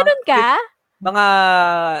ganon ka? Mga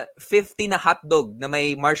 50 na hotdog na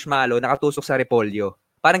may marshmallow nakatusok sa repolyo.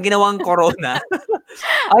 Parang ginawang corona.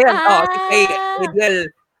 Ayan, si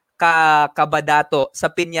Edwel Kabadato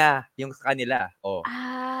sa Pinya yung kanila. Oh.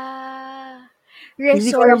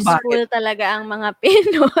 Resourceful talaga ang mga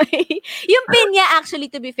Pinoy. Yung Pinya,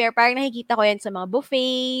 actually, to be fair, parang nakikita ko yan sa mga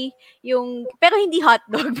buffet, pero hindi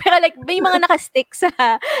hotdog. Pero like, may mga nakastick sa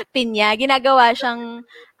Pinya. Ginagawa siyang,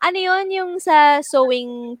 yung sa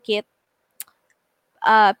sewing kit,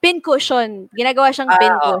 pin cushion. Ginagawa siyang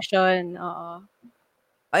pin cushion. Oo.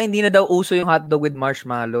 Ay, hindi na daw uso yung hotdog with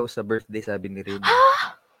marshmallow sa birthday, sabi ni Rin.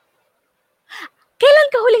 Kailan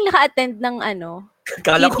ka huling naka-attend ng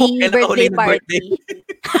Kala ko kailan ka huling birthday?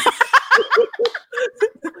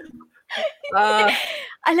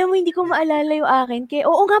 Alam mo, hindi ko maalala yung akin.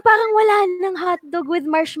 Oo nga, parang wala ng hotdog with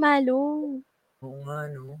marshmallow. Oo nga,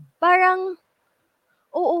 no? Parang,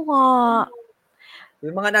 oo nga.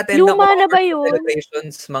 Yung mga natin luma na ba yun?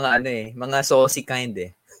 Celebrations, mga saucy kind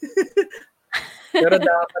eh. Pero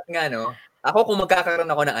dapat nga, no? Ako, kung magkakaroon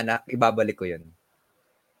ako ng anak, ibabalik ko yun.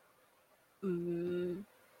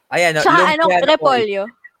 Ayan, tsaka repolyo?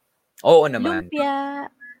 Oo naman. Lumpia.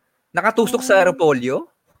 Nakatusok sa repolyo?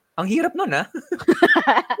 Ang hirap nun, ha?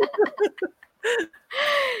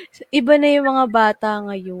 Iba na yung mga bata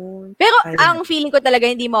ngayon. Pero ang feeling ko talaga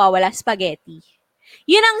hindi mawawala, spaghetti.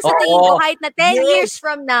 Yun ang sa tingin ko, kahit na 10 years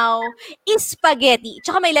from now, is spaghetti.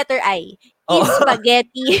 Tsaka may letter I. Is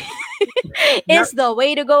spaghetti is the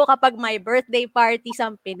way to go kapag may birthday party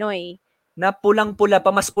sa Pinoy. Na pulang-pula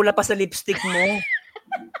pa, mas pula pa sa lipstick mo.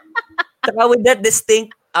 Tsaka with that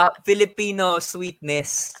distinct Filipino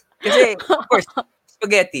sweetness. Kasi, of course,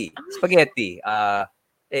 spaghetti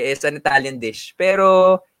is an Italian dish.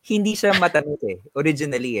 Pero, hindi siya matamis eh.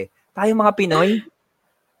 Originally eh. Tayo mga Pinoy,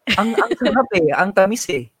 ang sarap eh. Ang tamis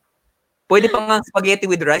eh. Pwede pa nga spaghetti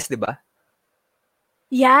with rice, di ba?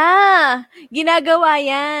 Yeah. Ginagawa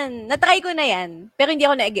yan. Natry ko na yan. Pero hindi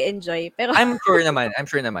ako na-enjoy. Pero I'm sure naman.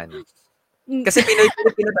 Kasi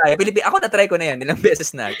Pinoy-Pilipino tayo. Ako na-try ko na yan. Ilang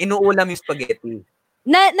beses na. Inuulam yung spaghetti.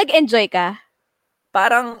 Nag-enjoy ka?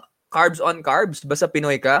 Parang carbs on carbs. Basta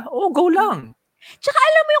Pinoy ka, go lang. Tsaka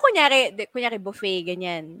alam mo yung kunyari buffet,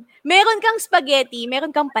 ganyan. Meron kang spaghetti,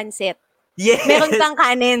 meron kang pansit. Yes! Meron kang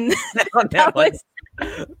kanin. Tapos,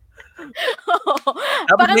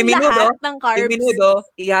 parang lahat ng carbs. Yung minudo,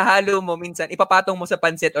 ihahalo mo minsan, ipapatong mo sa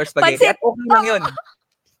pansit or spaghetti. At okay lang yun.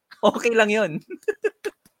 Okay lang yun.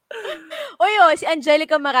 Si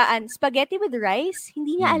Angelica Maraan, spaghetti with rice?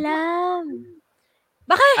 Hindi niya alam.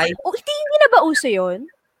 Baka, hindi na ba uso yun?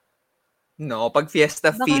 No, pag fiesta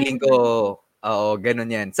Baka feeling hindi. ko, oo, ganun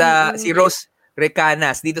yan. Sa si Rose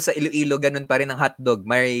Recanas, dito sa Iloilo, ganun pa rin ang hotdog.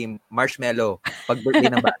 May marshmallow pag birthday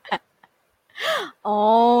ng bata.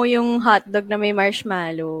 Oh, yung hotdog na may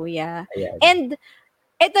marshmallow, yeah. Ayan. And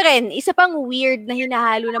ito rin, isa pang weird na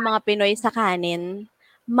hinahalo ng mga Pinoy sa kanin,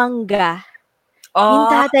 mangga. Yung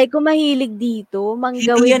tatay ko mahilig dito,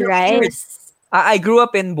 mangga Hindi with yan weird. rice. I grew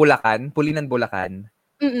up in Bulacan, Pulinan, Bulacan.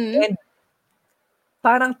 Mm-mm. And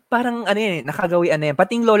parang ano yan, nakagawian na yan.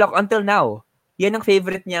 Pati yung lola ko until now, yan ang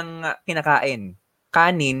favorite niyang kinakain.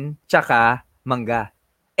 Kanin, tsaka mangga.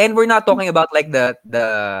 And we're not talking about like the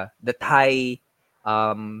Thai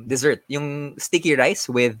dessert, yung sticky rice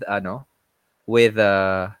with with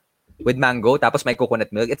mango tapos may coconut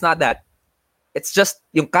milk. It's not that. It's just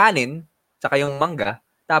yung kanin tsaka yung mangga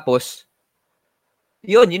tapos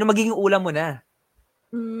yun ang magiging ulam mo na.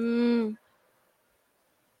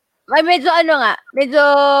 Ay, medyo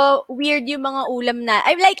weird yung mga ulam na.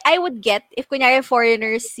 I would get if kunyari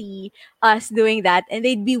foreigners see us doing that and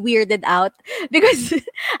they'd be weirded out because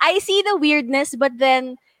I see the weirdness but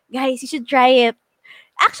then, guys, you should try it.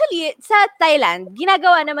 Actually, sa Thailand,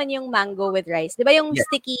 ginagawa naman yung mango with rice. Di ba yung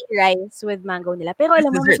sticky rice with mango nila? Pero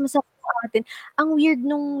alam mo, mas masarap sa atin. Ang weird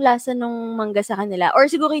nung lasa nung mangga sa kanila. Or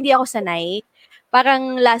siguro hindi ako sanay.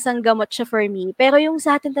 Parang lasang gamot siya for me. Pero yung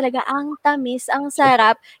sa atin talaga, ang tamis, ang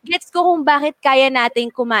sarap. Gets ko kung bakit kaya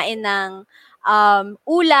natin kumain ng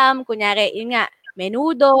ulam. Kunyari, yun nga,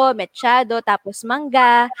 menudo, mechado, tapos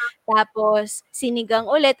mangga, tapos sinigang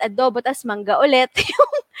ulit, adobo, tapos mangga ulit.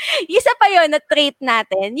 Isa pa yun na trait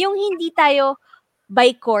natin, yung hindi tayo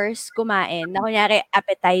by course kumain. Na kunyari,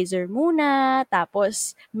 appetizer muna,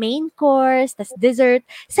 tapos main course, tapos dessert.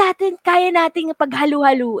 Sa atin, kaya nating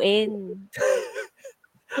paghalu-haluin.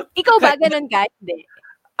 Ikaw ba? Ganun ka? Hindi.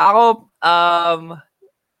 Ako,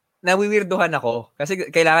 nawiwirduhan ako. Kasi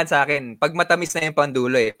kailangan sa akin, pag matamis na yung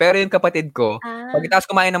pandulo eh. Pero yung kapatid ko, pagkatapos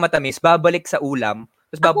kumain ng matamis, babalik sa ulam,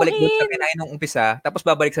 tapos babalik doon sa kinain ng umpisa, tapos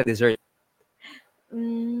babalik sa dessert.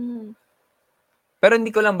 Pero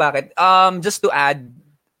hindi ko lang bakit. Just to add,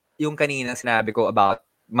 yung kanina sinabi ko about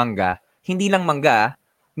mangga, hindi lang mangga,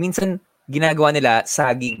 minsan ginagawa nila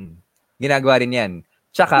saging. Ginagawa rin yan.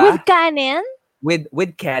 Tsaka, with kanin?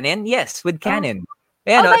 With kanin? Yes, with kanin.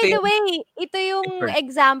 Ayan, by the way, ito yung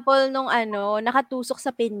example nung nakatusok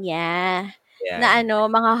sa pinya. Yeah. Na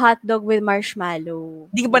mga hotdog with marshmallow.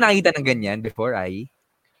 Hindi ka ba nakita ng ganyan before, Ai?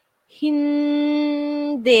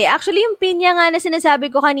 Hindi. Actually, yung pinya nga na sinasabi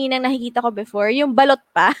ko kaninang nakikita ko before, yung balot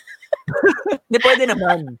pa. Hindi, pwede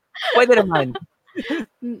naman. Pwede naman.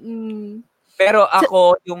 Pero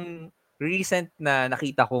ako, yung recent na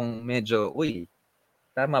nakita kong medyo,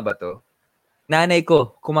 tama ba to? Nanay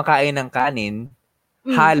ko, kumakain ng kanin,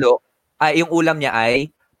 halo, yung ulam niya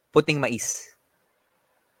ay puting mais.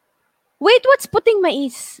 Wait, what's puting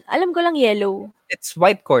mais? Alam ko lang yellow. It's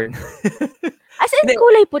white corn. As in,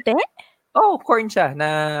 kulay puti? Oh, corn siya na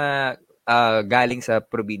galing sa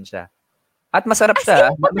probinsya. At masarap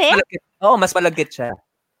siya. Mas malagkit siya.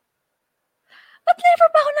 But never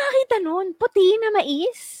pa ako nakakita nun. Puti na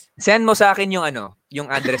mais? Send mo sa akin yung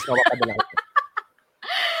address na wakapadala ko.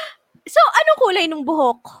 So, anong kulay nung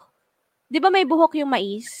buhok? Di ba may buhok yung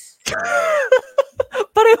mais?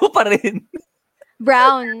 Pareho pa rin.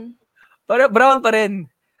 Brown. Brown pa rin.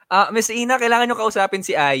 Miss Ina, kailangan nyo kausapin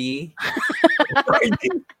si Ai.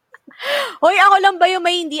 Hoy, ako lang ba yung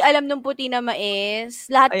may hindi alam ng puti na mais?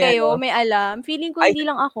 Lahat kayo may alam. Feeling ko hindi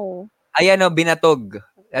lang ako. Ayan binatog.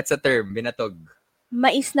 That's a term, binatog.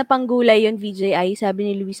 Mais na panggulay yun, VJI, sabi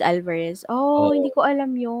ni Luis Alvarez. Hindi ko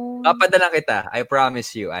alam yun. Papadala kita. I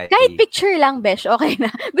promise you. Kahit picture lang, besh, okay na.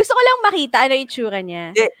 Gusto ko lang makita ano yung itsura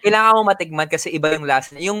niya. Kailangan mo matikman kasi iba yung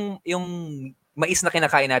lasa niya. Yung mais na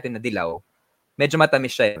kinakain natin na dilaw, medyo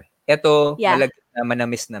matamis siya. Ito, malagkit na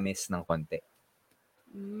manamis-namis ng konti.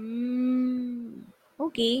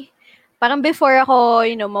 Okay. Parang before ako,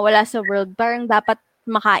 mawala sa world, parang dapat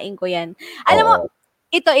makain ko yan. Alam mo,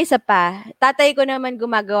 ito isa pa. Tatay ko naman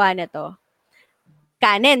gumagawa na to.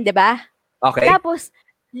 Kanin, di ba? Okay. Tapos,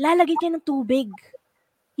 lalagyan niya ng tubig.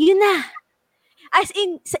 Yun na. As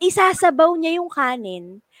in, isasabaw niya yung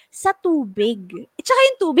kanin sa tubig. At saka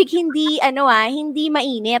yung tubig, hindi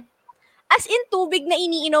mainit. As in, tubig na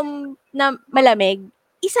iniinom na malamig,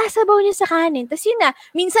 isasabaw niya sa kanin. Tapos yun na,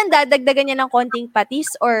 minsan dadagdagan niya ng konting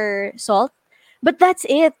patis or salt. But that's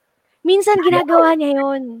it. Minsan ginagawa niya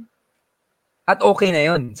yun. At okay na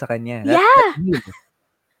yun sa kanya. Yeah.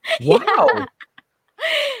 Wow.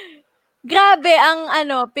 Grabe ang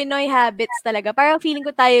Pinoy habits talaga. Parang feeling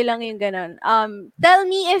ko tayo lang yung ganun. Tell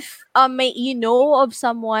me if may of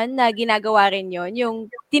someone na ginagawa rin yon,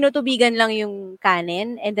 yung tinutubigan lang yung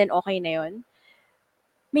kanin and then okay na yon.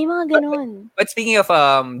 May mga ganun. But speaking of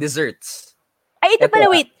desserts. Ay, ito pala,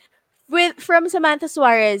 wait. From Samantha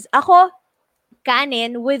Suarez. Ako,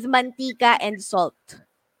 kanin with mantika and salt.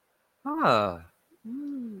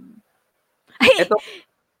 Ay, Ito,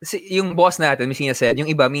 yung boss natin, Miss Ina said, yung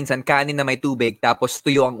iba minsan kanin na may tubig tapos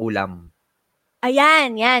tuyo ang ulam.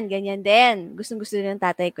 Ayan, ganyan din. Gustong-gusto ng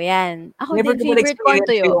tatay ko yan. Ako Never din, favorite ko ang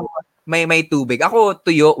tuyo. May tubig. Ako,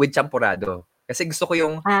 tuyo with champurado. Kasi gusto ko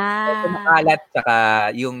yung makalat saka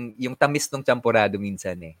yung tamis ng champurado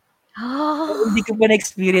minsan eh. Hindi ko pa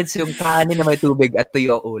na-experience yung kanin na may tubig at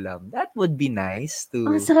tuyo ang ulam. That would be nice to...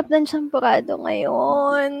 Ang sarap ng champurado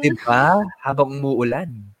ngayon. Diba? Habang umuulan.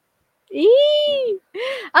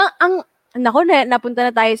 Nako, napunta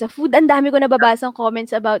na tayo sa food. Ang dami ko nababasang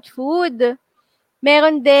comments about food.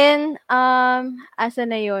 Meron din, asa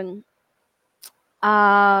na yun?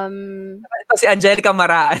 Si Angelica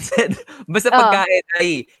Maraan said, basta pagkain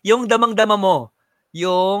ay, yung damang-dama mo,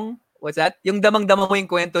 yung, what's that? Yung damang-dama mo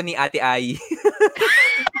yung kwento ni Ate Ai.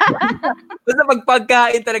 Basta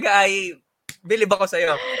pagkain talaga ay, believe ako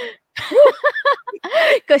sa'yo.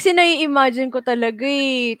 Kasi nai-imagine ko talaga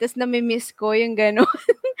eh. Tapos nami-miss ko yung gano'n.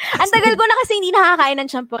 Ang tagal ko na kasi hindi nakakain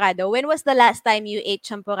ng champurado. When was the last time you ate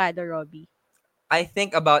champurado, Robbie? I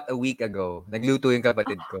think about a week ago. Nagluto yung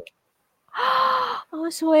kapatid ko. Oh,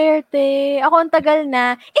 swerte. Ako ang tagal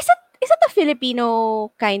na. Is it a Filipino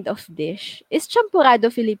kind of dish? Is champurado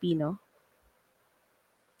Filipino?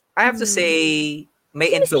 I have to say,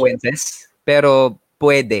 may influences. Pero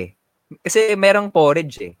pwede. Kasi merong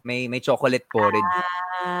porridge eh. May chocolate porridge.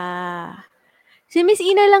 Si Miss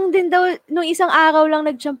Ina lang din daw, nung isang araw lang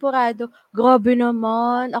nagchampurado. Grabe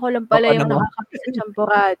naman. Ako lang pala yung nakakapit sa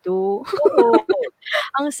champurado.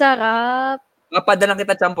 Ang sarap. Mapadalang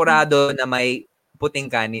kita champurado na may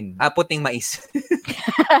puting kanin. Puting mais.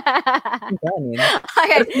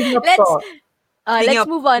 Okay, let's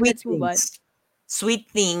move on. Sweet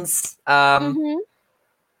things.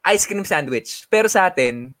 Ice cream sandwich. Pero sa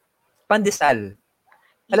atin, pandesal.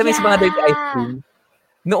 Alam mo yung mga dirty ice cream?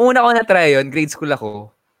 Noong una ko na-try yun, grade school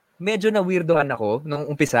ako, medyo na-weirdohan ako nung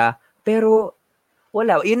umpisa, pero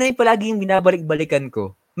wala. Yun na yung palagi yung binabalik-balikan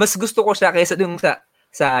ko. Mas gusto ko siya kaysa yung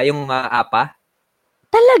sa yung apa.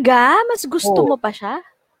 Talaga? Mas gusto mo pa siya?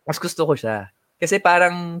 Mas gusto ko siya. Kasi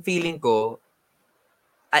parang feeling ko,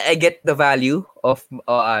 I get the value of,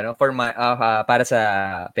 for my, para sa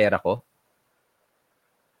pera ko.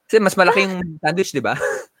 Kasi mas malaki yung sandwich, di ba?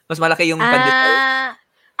 Mas malaki yung pandesal.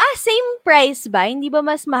 Same price ba? Hindi ba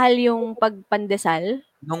mas mahal yung pagpandesal?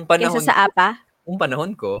 Nung panahon kaysa sa apa? Nung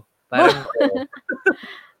panahon ko. Parang,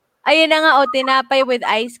 ayun na nga, tinapay with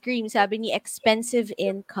ice cream. Sabi ni expensive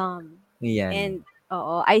income. Yan. And,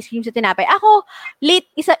 ice cream sa tinapay. Ako,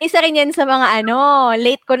 late, isa rin yan sa mga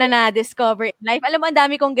late ko na na-discover in life. Alam mo, ang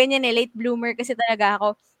dami kong ganyan late bloomer kasi talaga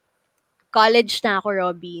ako. College na ako,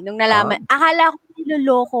 Robbie. Nung nalaman, akala ko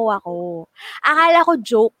niloloko ako. Akala ko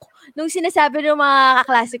joke. Nung sinasabi ng mga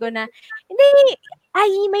kaklase ko na, hindi,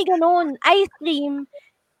 may ganun, ice cream,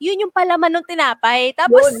 yun yung palaman ng tinapay.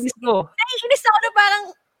 Tapos, naiinis ako na parang,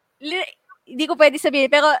 hindi ko pwede sabihin,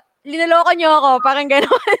 pero linaloko nyo ako, parang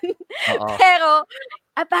ganun. Pero,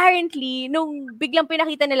 apparently, nung biglang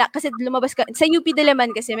pinakita nila, kasi lumabas ka, sa UP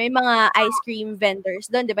Diliman kasi may mga ice cream vendors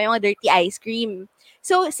doon, di ba? Yung mga dirty ice cream.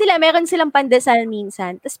 So, meron silang pandesal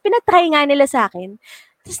minsan. Tapos, pinatry nga nila sa akin.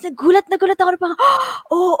 Tapos, nagulat ako na parang,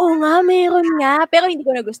 oo nga, meron nga. Pero hindi ko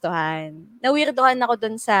nagustuhan. Nawirdohan ako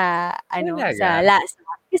doon sa, sa last.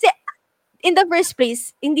 Kasi, in the first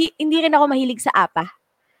place, hindi rin ako mahilig sa apa.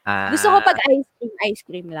 Gusto ko pag ice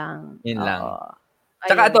cream lang. Yun lang.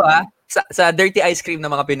 Tsaka ito sa dirty ice cream ng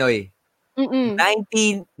mga Pinoy,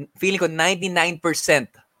 feeling ko 99%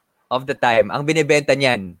 of the time, ang binibenta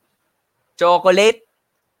niyan, chocolate,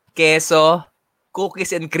 keso,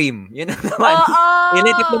 cookies and cream. Yun naman. Yun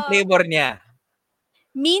yung tipong flavor niya.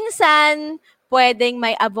 Minsan, pwedeng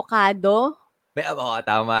may avocado.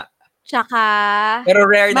 Tama. Tsaka, pero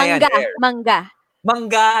rare na yan.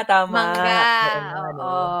 Mangga, tama.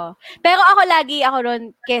 Pero ako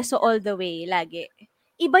ron, keso all the way, lagi.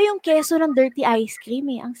 Iba yung keso ng dirty ice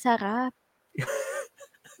cream Ang sarap.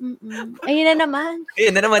 Ayun na naman.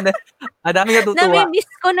 Ang dami natutuwa. Nami-miss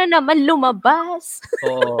ko na naman lumabas.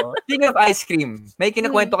 Speaking of ice cream, may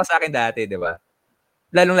kinakwento ka sa akin dati, di ba?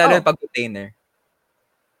 Lalong-lalo pag container.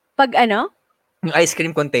 Pag ano? Yung ice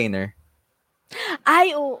cream container.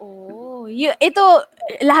 Ay, oo. Ito,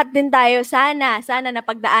 lahat din tayo, sana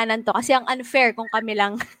napagdaanan to. Kasi ang unfair kung kami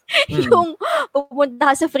lang yung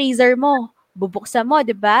pupunta ka sa freezer mo. Bubuksan mo,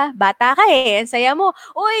 di ba? Bata ka eh. Ang saya mo.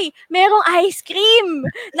 Uy, merong ice cream.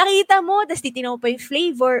 Nakita mo, tapos titinaw mo pa yung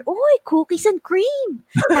flavor. Uy, cookies and cream.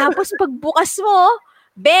 Tapos pagbukas mo,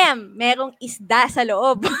 bam, merong isda sa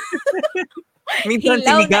loob. Minsan Hilaw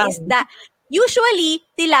na sinigang. isda. Usually,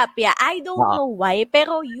 tilapia. I don't know why,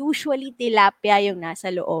 pero usually tilapia yung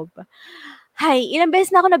nasa loob. Hay, ilang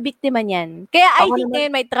beses na ako nabiktima niyan. Kaya I think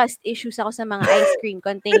ngayon may trust issues ako sa mga ice cream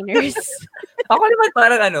containers. Ako naman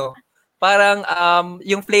parang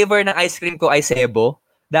yung flavor ng ice cream ko ay sebo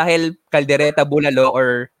dahil kaldereta, bulalo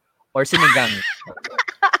or sinigang.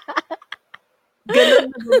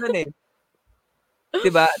 Ganun eh.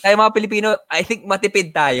 Diba? Tayo mga Pilipino, I think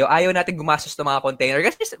matipid tayo. Ayaw natin gumastos ng mga container.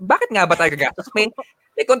 Kasi bakit nga ba tayo gagastos? May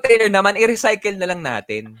container naman, i-recycle na lang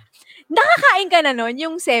natin. Nakakain ka na nun,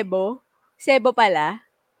 yung sebo? Sebo pala?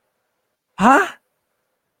 Ha?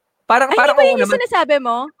 Parang ba yung sinasabi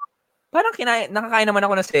mo? Parang nakakain naman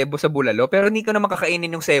ako ng sebo sa bulalo, pero hindi ko naman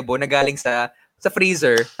kakainin yung sebo na galing sa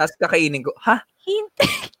freezer, tapos kakainin ko. Ha? Hindi.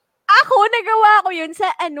 Ako, nagawa ko yun sa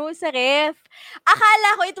ref. Akala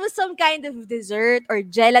ko it was some kind of dessert or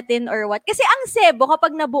gelatin or what. Kasi ang sebo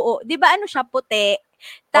kapag nabuo, di ba siya, puti?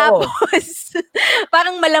 Tapos,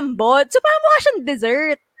 parang malambot. So, parang mukha siyang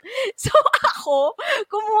dessert. So, ako,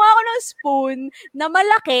 kumuha ako ng spoon na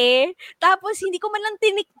malaki, tapos hindi ko man lang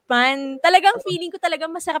tinikman. Talagang feeling ko talagang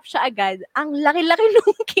masarap siya agad. Ang laki-laki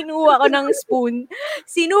nung kinuha ko ng spoon.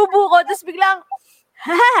 Sinubo ko, tapos biglang,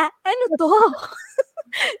 ano to?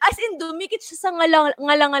 As in, dumikit siya sa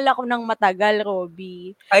ngalangal ako ng matagal,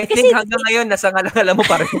 Robby. I think hanggang ngayon, nasa ngalangal mo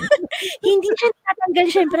pa rin. Hindi siya natatanggal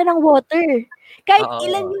syempre ng water. Kahit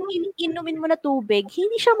ilan yung inumin mo na tubig,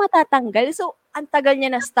 hindi siya matatanggal. So, ang tagal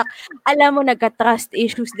niya na stuck. Alam mo, nagka-trust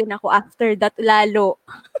issues din ako after that lalo.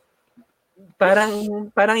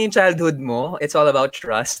 Parang yung childhood mo, it's all about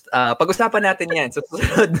trust. Pag-usapan natin yan sa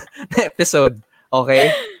susunod na episode.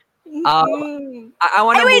 Okay? I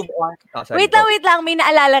wanna move on. Wait lang. May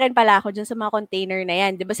naalala rin pala ako dyan sa mga container na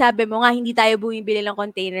yan. Diba sabi mo nga, hindi tayo bumibili ng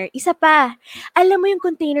container. Isa pa, alam mo yung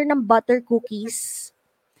container ng butter cookies?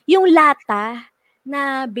 Yung lata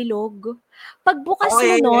na bilog. Pagbukas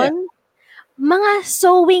mo nun, mga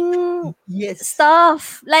sewing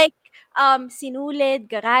stuff. Like, sinulid,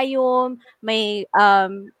 garayom, may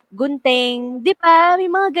gunting. Di ba? May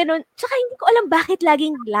mga ganun. Tsaka hindi ko alam bakit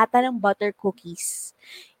laging lata ng butter cookies.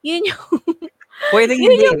 Yun yung... Pwede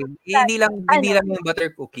hindi. Hindi lang yung butter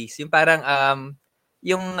cookies. Yung parang,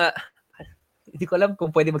 hindi ko alam kung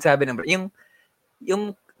pwede magsabi ng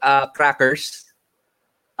yung crackers.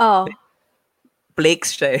 Oh.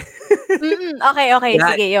 Flakes siya eh. Okay.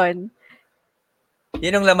 Sige, yun.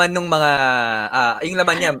 Yun yung laman ng mga, yung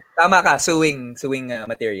laman niya, tama ka, sewing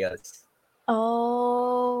materials.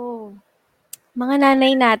 Oh. Mga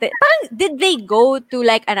nanay natin. Parang, did they go to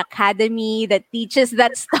like an academy that teaches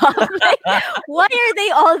that stuff? Like, why are they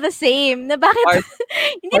all the same? Na bakit,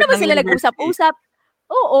 hindi naman sila nag-usap-usap?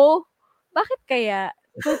 Oo. Bakit kaya?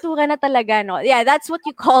 Kultura na talaga, no? Yeah, that's what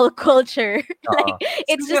you call culture. Like,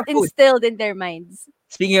 it's just instilled in their minds.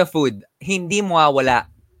 Speaking of food, hindi mawawala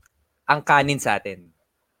ang kanin sa atin.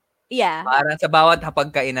 Yeah. Parang sa bawat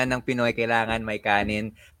hapagkainan ng Pinoy, kailangan may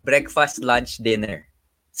kanin. Breakfast, lunch, dinner.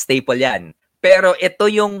 Staple yan. Pero ito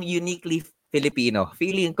yung uniquely Filipino.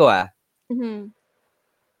 Feeling ko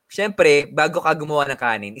Siyempre, bago ka gumawa ng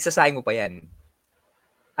kanin, isasayang mo pa yan.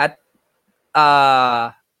 At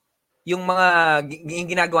yung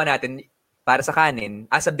ginagawa natin para sa kanin,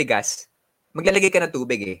 sa bigas, maglalagay ka ng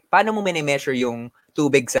tubig eh. Paano mo mini-measure yung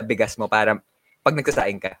tubig sa bigas mo para pag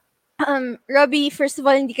nagsasaing ka? Robbie, first of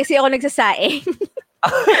all, hindi kasi ako nagsasaing.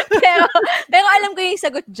 pero alam ko yung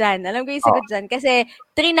sagot dyan. Kasi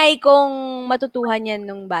trinay kong matutuhan yan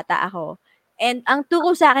nung bata ako. And ang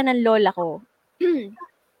turo sa akin ng lola ko,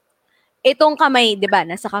 itong kamay, di ba?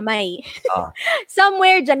 Nasa kamay.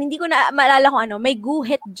 Somewhere dyan, hindi ko na maalala kung ano, may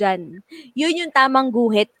guhit dyan. Yun yung tamang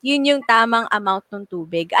guhit. Yun yung tamang amount ng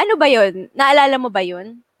tubig. Ano ba yun? Naalala mo ba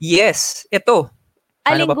yun? Yes. Ito.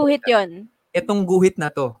 Aling guhit yun? Itong guhit na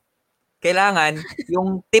to. Kailangan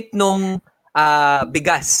yung tip nung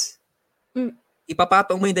bigas.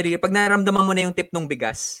 Ipapatong mo yung daliri. Pag naramdaman mo na yung tip nung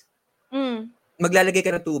bigas, maglalagay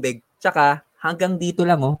ka ng tubig. Tsaka, hanggang dito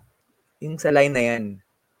lang, yung sa line na yan.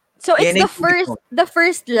 So, it's the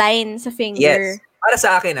first line sa finger. Yes. Para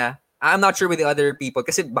sa akin, I'm not sure with the other people.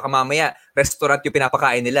 Kasi baka mamaya, restaurant yung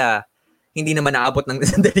pinapakain nila. Hindi naman naabot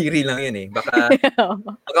ng daliri lang yun eh. Baka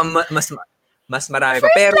mas marami pa.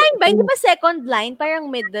 First Pero, line ba? Hindi ba second line? Parang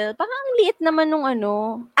middle. Parang ang liit naman nung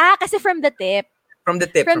ano. Kasi from the tip. from the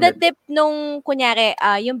tip. From the tip nung, kunyari,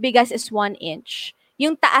 yung bigas is 1 inch.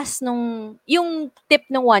 Yung taas yung tip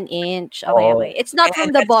ng 1 inch. Okay. It's not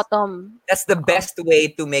from the bottom. That's the best way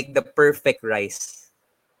to make the perfect rice.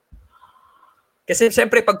 Kasi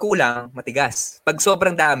syempre pag kulang, matigas. Pag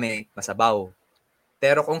sobrang dami, masabaw.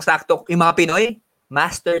 Pero kung sakto, yung mga Pinoy,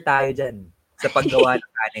 master tayo dyan sa paggawa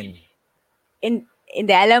ng kanin.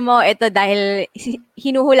 Hindi, alam mo, ito dahil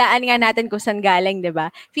hinuhulaan nga natin kung saan galing, di ba?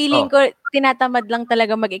 Feeling ko, tinatamad lang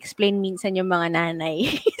talaga mag-explain minsan yung mga nanay.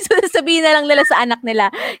 So, sabihin na lang nila sa anak nila.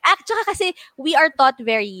 Actually, kasi we are taught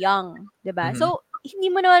very young, di ba? Mm-hmm. So, hindi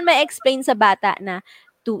mo naman ma-explain sa bata na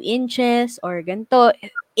 2 inches or ganito,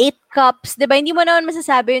 8 cups, di ba? Hindi mo naman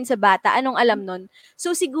masasabi yun sa bata. Anong alam nun?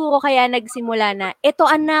 So, siguro kaya nagsimula na, eto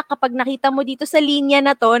anak, kapag nakita mo dito sa linya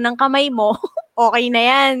na to ng kamay mo, okay na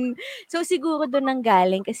yan. So, siguro doon nang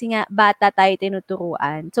galing kasi nga, bata tayo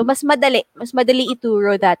tinuturuan. So, mas madali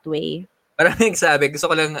ituro that way. Parang nagsabi, gusto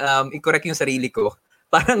ko lang i-correct yung sarili ko.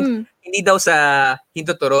 Parang hindi daw sa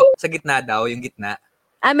hintuturo, sa gitna daw, yung gitna.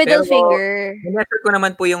 Middle finger. Measure ko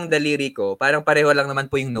naman po yung daliri ko. Parang pareho lang naman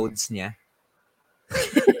po yung nodes niya.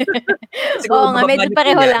 Oo nga, medyo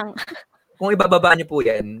pareho lang. Kung ibababa niyo po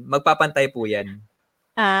yan, magpapantay po yan.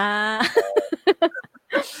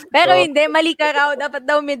 Pero hindi, mali ka raw. Dapat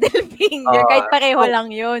daw middle finger. Kahit pareho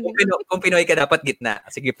lang yun. Kung Pinoy ka, dapat gitna.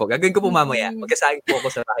 Sige po, gagawin ko po mamaya. Magkasagin po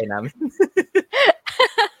ako sa bahay namin.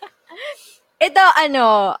 Ito,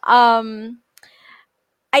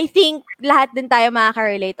 I think lahat din tayo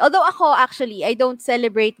makaka-relate. Although ako, actually, I don't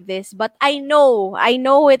celebrate this, but I know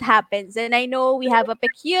it happens, and I know we have a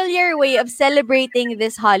peculiar way of celebrating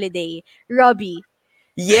this holiday. Robbie.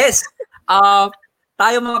 Yes!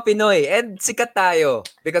 Tayo mga Pinoy, and sikat tayo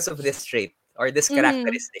because of this trait, or this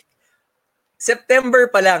characteristic. September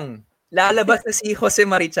pa lang, lalabas na si Jose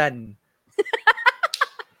Marichan.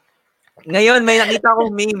 Ngayon, may nakita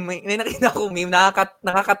akong meme,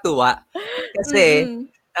 nakakatuwa.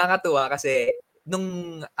 Kasi,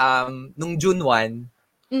 nung June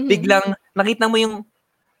 1, biglang nakita mo yung,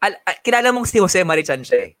 kilala mong si Jose Marichan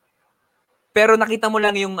siya eh. Pero nakita mo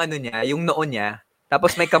lang yung niya, yung noo niya,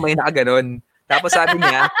 tapos may kamay na gano'n. Tapos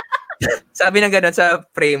sabi ng gano'n sa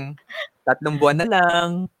frame, 3 buwan na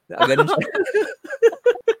lang, gano'n siya.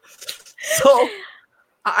 So,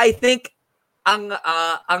 I think, ang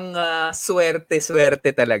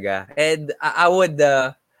swerte talaga. And I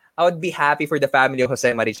would be happy for the family of Jose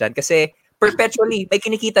Marichan kasi perpetually may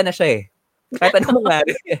kinikita na siya eh. Kahit anong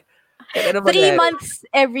mangyari. 3 months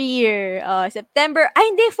every year. September,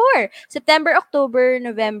 4. September, October,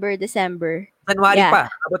 November, December. January pa.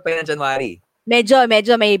 Abot pa yun ng January. Medyo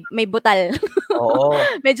may butal. Oo.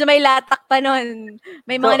 Medyo may latak pa nun.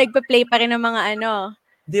 May mga nagpa-play pa rin ng mga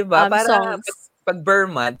diba? Songs. Pag Burr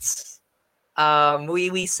months,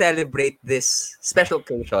 we celebrate this special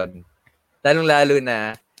occasion. Lalong-lalo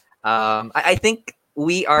na, I think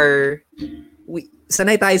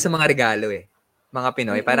sanay tayo sa mga regalo eh. Mga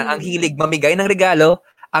Pinoy. Parang ang hilig mamigay ng regalo,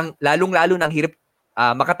 ang lalong-lalo ng hirap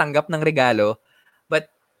makatanggap ng regalo.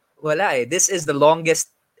 But wala eh. This is the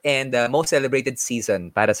longest and most celebrated season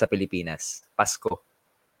para sa Pilipinas. Pasko.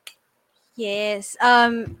 Yes.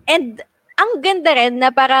 And ang ganda rin na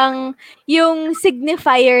parang yung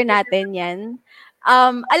signifier natin yan.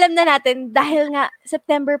 Alam na natin dahil nga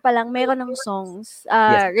September pa lang mayroon ng songs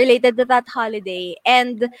related to that holiday.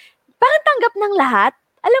 And parang tanggap ng lahat.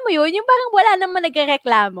 Alam mo yun, yung parang wala naman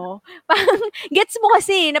nagreklamo. Parang gets mo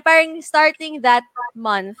kasi na parang starting that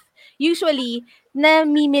month, usually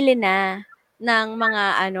namimili na ng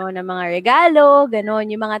mga ng mga regalo,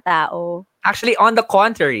 ganon yung mga tao. Actually, on the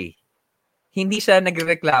contrary, hindi siya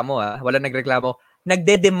nagreklamo wala nagreklamo.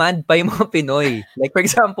 Nagde-demand pa yung mga Pinoy. Like for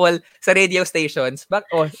example, sa radio stations,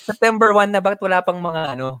 September 1 na, bakit wala pang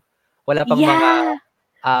mga mga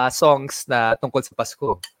songs na tungkol sa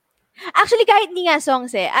Pasko? Actually, kahit hindi nga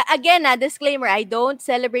songs eh. Again, disclaimer, I don't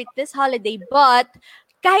celebrate this holiday, but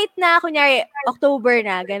kahit na, kunyari, October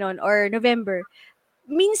na, ganon, or November,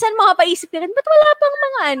 minsan mapapaisip ka rin, ba't wala pang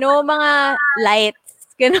mga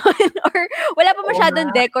lights, ganon, or wala pa masyadong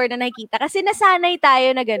decor na nakikita, kasi nasanay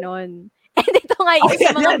tayo na ganon. And ito nga isa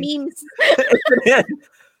sa mga memes.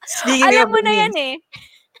 Alam mo na yan eh.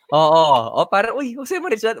 Oo. Parang, Jose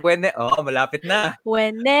Marichan, malapit na.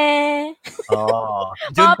 Wene.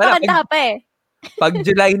 June pa lang. Pa eh. Pag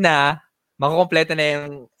July na, makakompleto na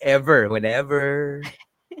yung ever, whenever.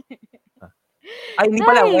 Ay, hindi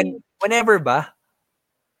pala, whenever ba?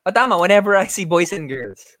 Tama, whenever I see boys and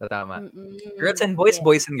girls. Tama. Girls and boys,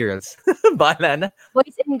 boys and girls. Bahala na.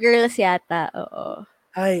 Boys and girls yata, oo.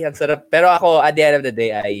 Ay, ang sarap. Pero ako, at the end of the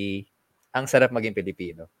day, ang sarap maging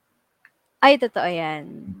Pilipino. Ay, totoo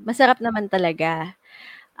yan. Masarap naman talaga.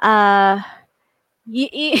 Ah,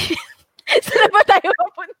 saan ba tayo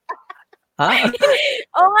papunta? Ha?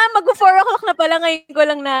 Oo nga, mag-4 o'clock na pala, ngayon ko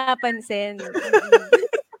lang napansin.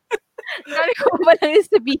 Dami ko pa lang yung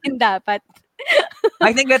sabihin dapat.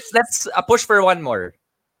 I think let's push for one more.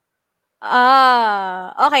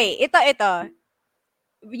 Okay. Ito.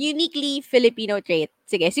 Uniquely Filipino trait.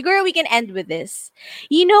 Sige, siguro we can end with this.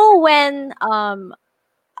 You know when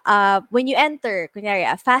you enter, kunyari,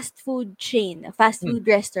 a fast food chain, a fast food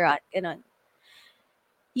restaurant, ganun,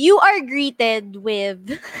 you are greeted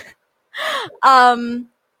with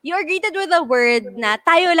a word na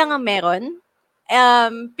tayo lang ang meron.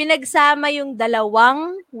 Pinagsama yung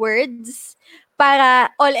dalawang words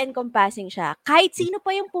para all-encompassing siya. Kahit sino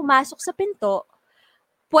pa yung pumasok sa pinto,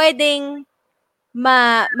 pwedeng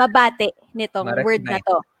mabate nitong word na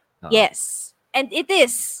to. Oh. Yes. And it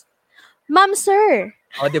is, Ma'am Sir.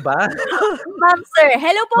 Oh, di ba? Ma'am Sir.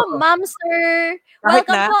 Hello po, Ma'am Sir.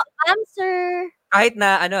 Welcome po, Ma'am Sir. Kahit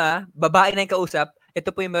na, babae na yung kausap,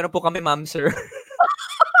 ito po yung meron po kami, Ma'am Sir.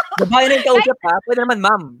 Babae na yung kausap, ha? Pwede naman,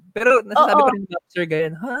 Ma'am. Pero nasasabi pa rin, Ma'am Sir,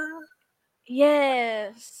 ganyan, ha?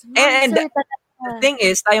 Yes. And the thing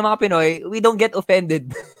is, tayo mga Pinoy, we don't get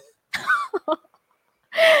offended.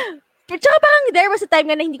 Tsaka parang there was a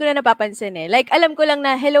time nga na hindi ko na napapansin eh. Like, alam ko lang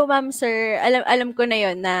na, hello, Ma'am Sir. Alam ko na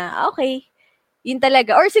yon na, okay, yun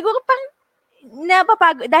talaga. Or siguro pang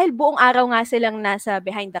napapagod, dahil buong araw nga silang nasa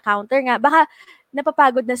behind the counter nga, baka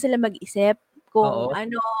napapagod na sila mag-isip kung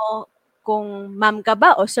kung ma'am ka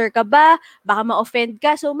ba o sir ka ba, baka ma-offend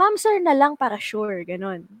ka. So, Ma'am Sir na lang para sure,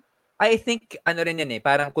 ganon. I think, rin yan eh,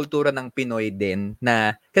 parang kultura ng Pinoy din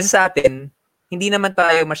na, kasi sa atin, hindi naman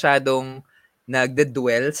tayo masyadong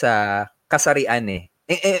nagde-dwell sa kasarian eh.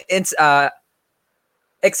 It's,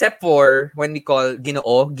 except for when we call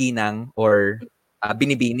ginoo, ginang, or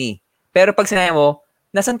binibini. Pero pag sinabi mo,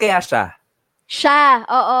 nasan kaya siya? Siya,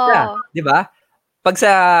 oo. Siya, di ba? Pag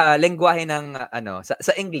sa lengguwahe ng,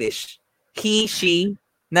 sa English, he, she,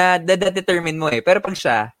 na determine mo eh. Pero pag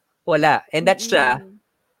siya, wala. And that siya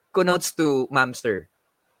connotes to Ma'am Sir.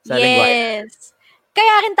 Sa lengguwahe. Yes.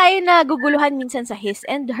 Kaya rin tayo naguguluhan minsan sa his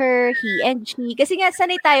and her, he and she. Kasi nga,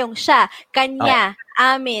 sanay tayong siya, kanya,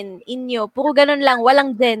 amin, inyo. Puro ganun lang,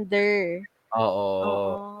 walang gender.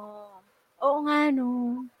 Oo. Oo nga,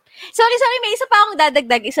 no. Sorry, may isa pa akong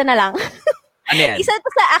dadagdag. Isa na lang. Ano yan? Isa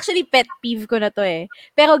to sa actually pet peeve ko na to eh.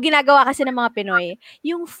 Pero ginagawa kasi ng mga Pinoy.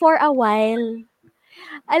 Yung for a while.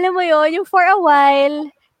 Alam mo yon, yung for a while.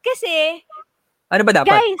 Kasi, ano ba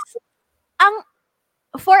dapat? Guys, ang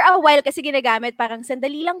for a while kasi ginagamit parang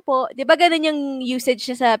sandali lang po. 'Di ba ganun yung usage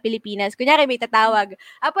niya sa Pilipinas? Kunyari may tatawag,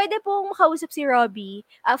 pwede pong makausap si Robbie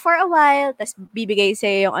for a while, tas bibigay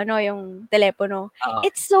sa yung yung telepono.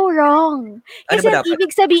 It's so wrong. Kasi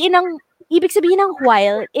ibig sabihin ng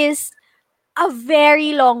while is a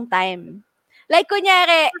very long time. Like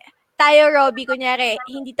kunyari, tayo Robbie,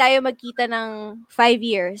 hindi tayo magkita ng 5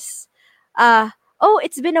 years.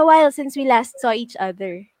 It's been a while since we last saw each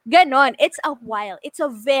other. Ganon. It's a while. It's a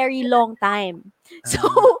very long time. So,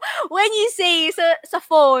 when you say sa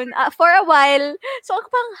phone, for a while, so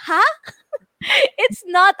pang, ha? It's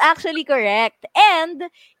not actually correct. And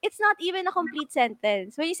it's not even a complete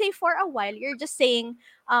sentence. When you say for a while, you're just saying,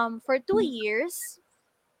 for 2 years,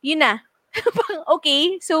 yun na.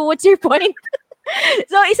 Okay, so what's your point?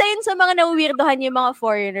 So, isa yun sa mga nauwirdohan yung mga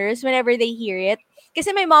foreigners whenever they hear it. Kasi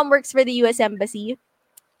my mom works for the US Embassy.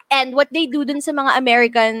 And what they do dun sa mga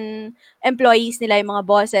American employees nila, yung mga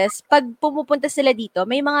bosses, pag pumupunta sila dito,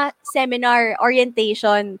 may mga seminar,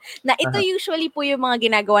 orientation, na ito usually po yung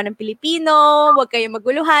mga ginagawa ng Pilipino, huwag kayong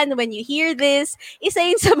maguluhan when you hear this. Isa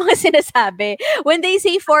yun sa mga sinasabi. When they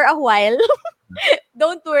say for a while,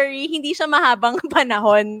 don't worry, hindi siya mahabang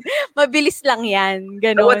panahon. Mabilis lang yan.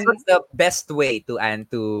 Ganon. So what's the best way to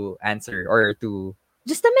answer or to...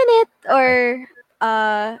 Just a minute or...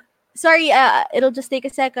 sorry, it'll just take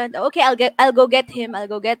a second. Okay, I'll go get him, I'll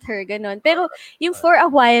go get her, ganon. Pero yung for a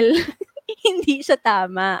while, hindi siya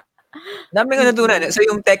tama. Dami ko natutunan. So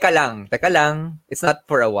yung teka lang, it's not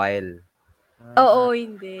for a while. Oo,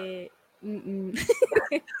 hindi.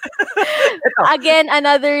 Again,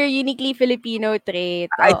 another uniquely Filipino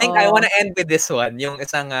trait. I think I wanna end with this one. Yung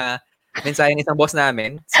isang mensahe ng isang boss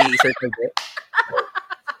namin, si Sir Tugge.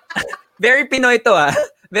 Very Pinoy to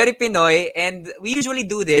Very Pinoy, and we usually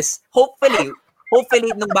do this. Hopefully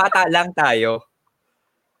nung bata lang tayo.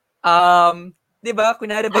 'Di ba?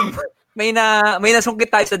 Kunyari may nasungkit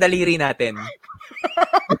tayo sa daliri natin.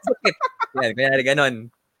 Sungkit. Yan, kunyari ganon.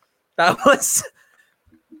 Tapos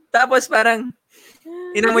parang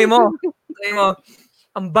Inamoy mo. Sabi mo,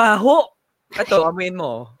 ang baho. Ito, amuyin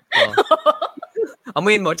mo. Oh.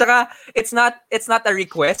 Amuyin mo. Tsaka, it's not a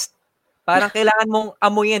request. Parang kailangan mong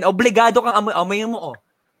amuyin. Obligado kang amuyin mo.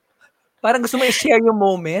 Parang gusto mo i-share yung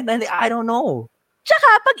moment. And I don't know. Tsaka,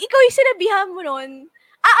 pag ikaw yung sinabihan mo nun,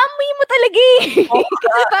 aamoy mo talaga eh.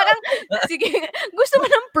 Kasi parang, sige, gusto mo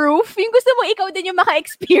ng proof? Yung gusto mo ikaw din yung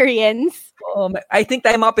maka-experience. I think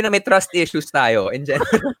tayo mga may trust issues tayo in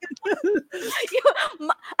general.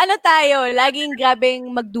 Tayo, laging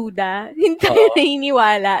grabeng magduda. Hindi tayo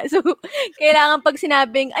naniniwala. So, kailangan pag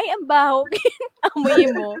sinabing, ay, ang baho, amoy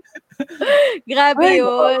mo. Grabe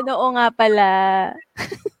yun. Oo nga pala.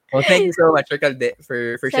 Well, thank you so much, for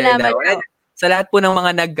sharing that one. Sa lahat po ng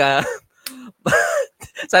mga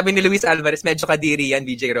sabi ni Luis Alvarez, medyo kadiri yan,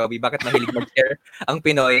 DJ Robbie. Bakit mahilig mag-share ang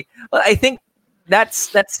Pinoy? Well, I think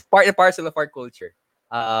that's part and parcel of our culture.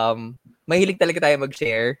 Mahilig talaga tayo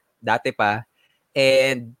mag-share, dati pa.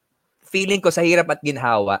 And feeling ko sa hirap at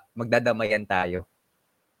ginhawa, magdadamayan tayo.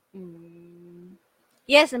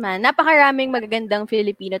 Yes naman, napakaraming magagandang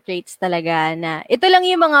Filipino traits talaga na ito lang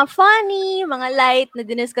yung mga funny, mga light na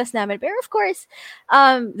diniscuss namin. Pero of course,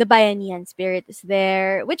 the Bayanihan spirit is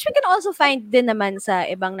there, which we can also find din naman sa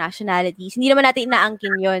ibang nationalities. Hindi naman natin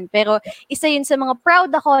inaangkin yun, pero isa yun sa mga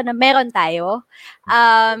proud ako na meron tayo.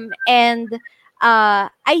 And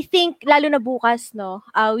I think, lalo na bukas, no,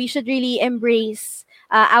 we should really embrace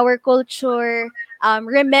our culture,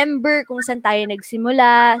 remember kung saan tayo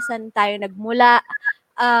nagsimula, saan tayo nagmula,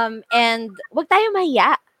 and wag tayo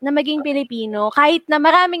mahiya na maging Pilipino kahit na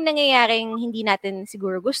maraming nangyayaring hindi natin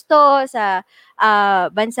siguro gusto sa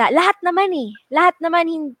bansa. Lahat naman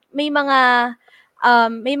may mga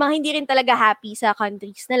hindi rin talaga happy sa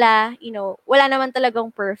countries nila. Wala naman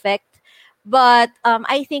talagang perfect. But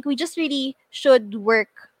I think we just really should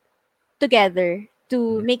work together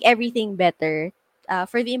to make everything better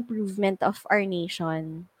for the improvement of our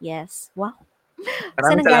nation. Yes. Wow.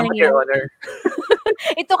 Maraming salamat, Your Honor.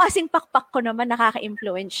 Ito kasing pakpak ko naman,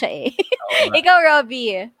 nakaka-influence siya eh. Ikaw,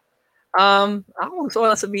 Robbie. Ako gusto ko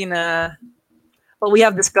lang sabihin na, well, we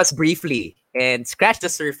have discussed briefly and scratched the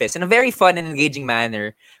surface in a very fun and engaging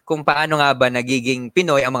manner kung paano nga ba nagiging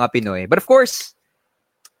Pinoy ang mga Pinoy. But of course,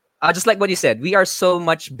 just like what you said, we are so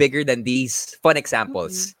much bigger than these fun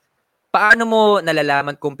examples. Paano mo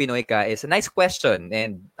nalalaman kung Pinoy ka is a nice question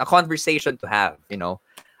and a conversation to have,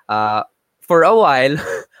 for a while,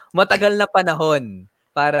 matagal na panahon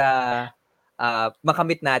para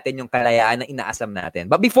makamit natin yung kalayaan na inaasam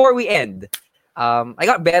natin. But before we end, I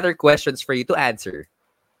got better questions for you to answer.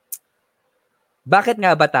 Bakit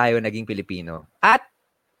nga ba tayo naging Pilipino? At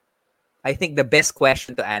I think the best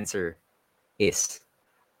question to answer is,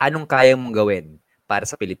 anong kaya mong gawin para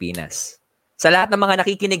sa Pilipinas? Sa lahat ng mga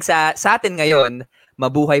nakikinig sa atin ngayon,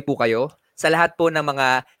 mabuhay po kayo. Sa lahat po ng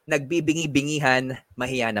mga nagbibingi-bingihan,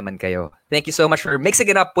 mahiya naman kayo. Thank you so much for mixing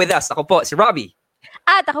it up with us. Ako po, si Robbie.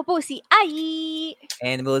 At ako po, si Ai.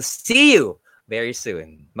 And we'll see you very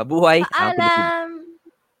soon. Mabuhay ang Pilipinas.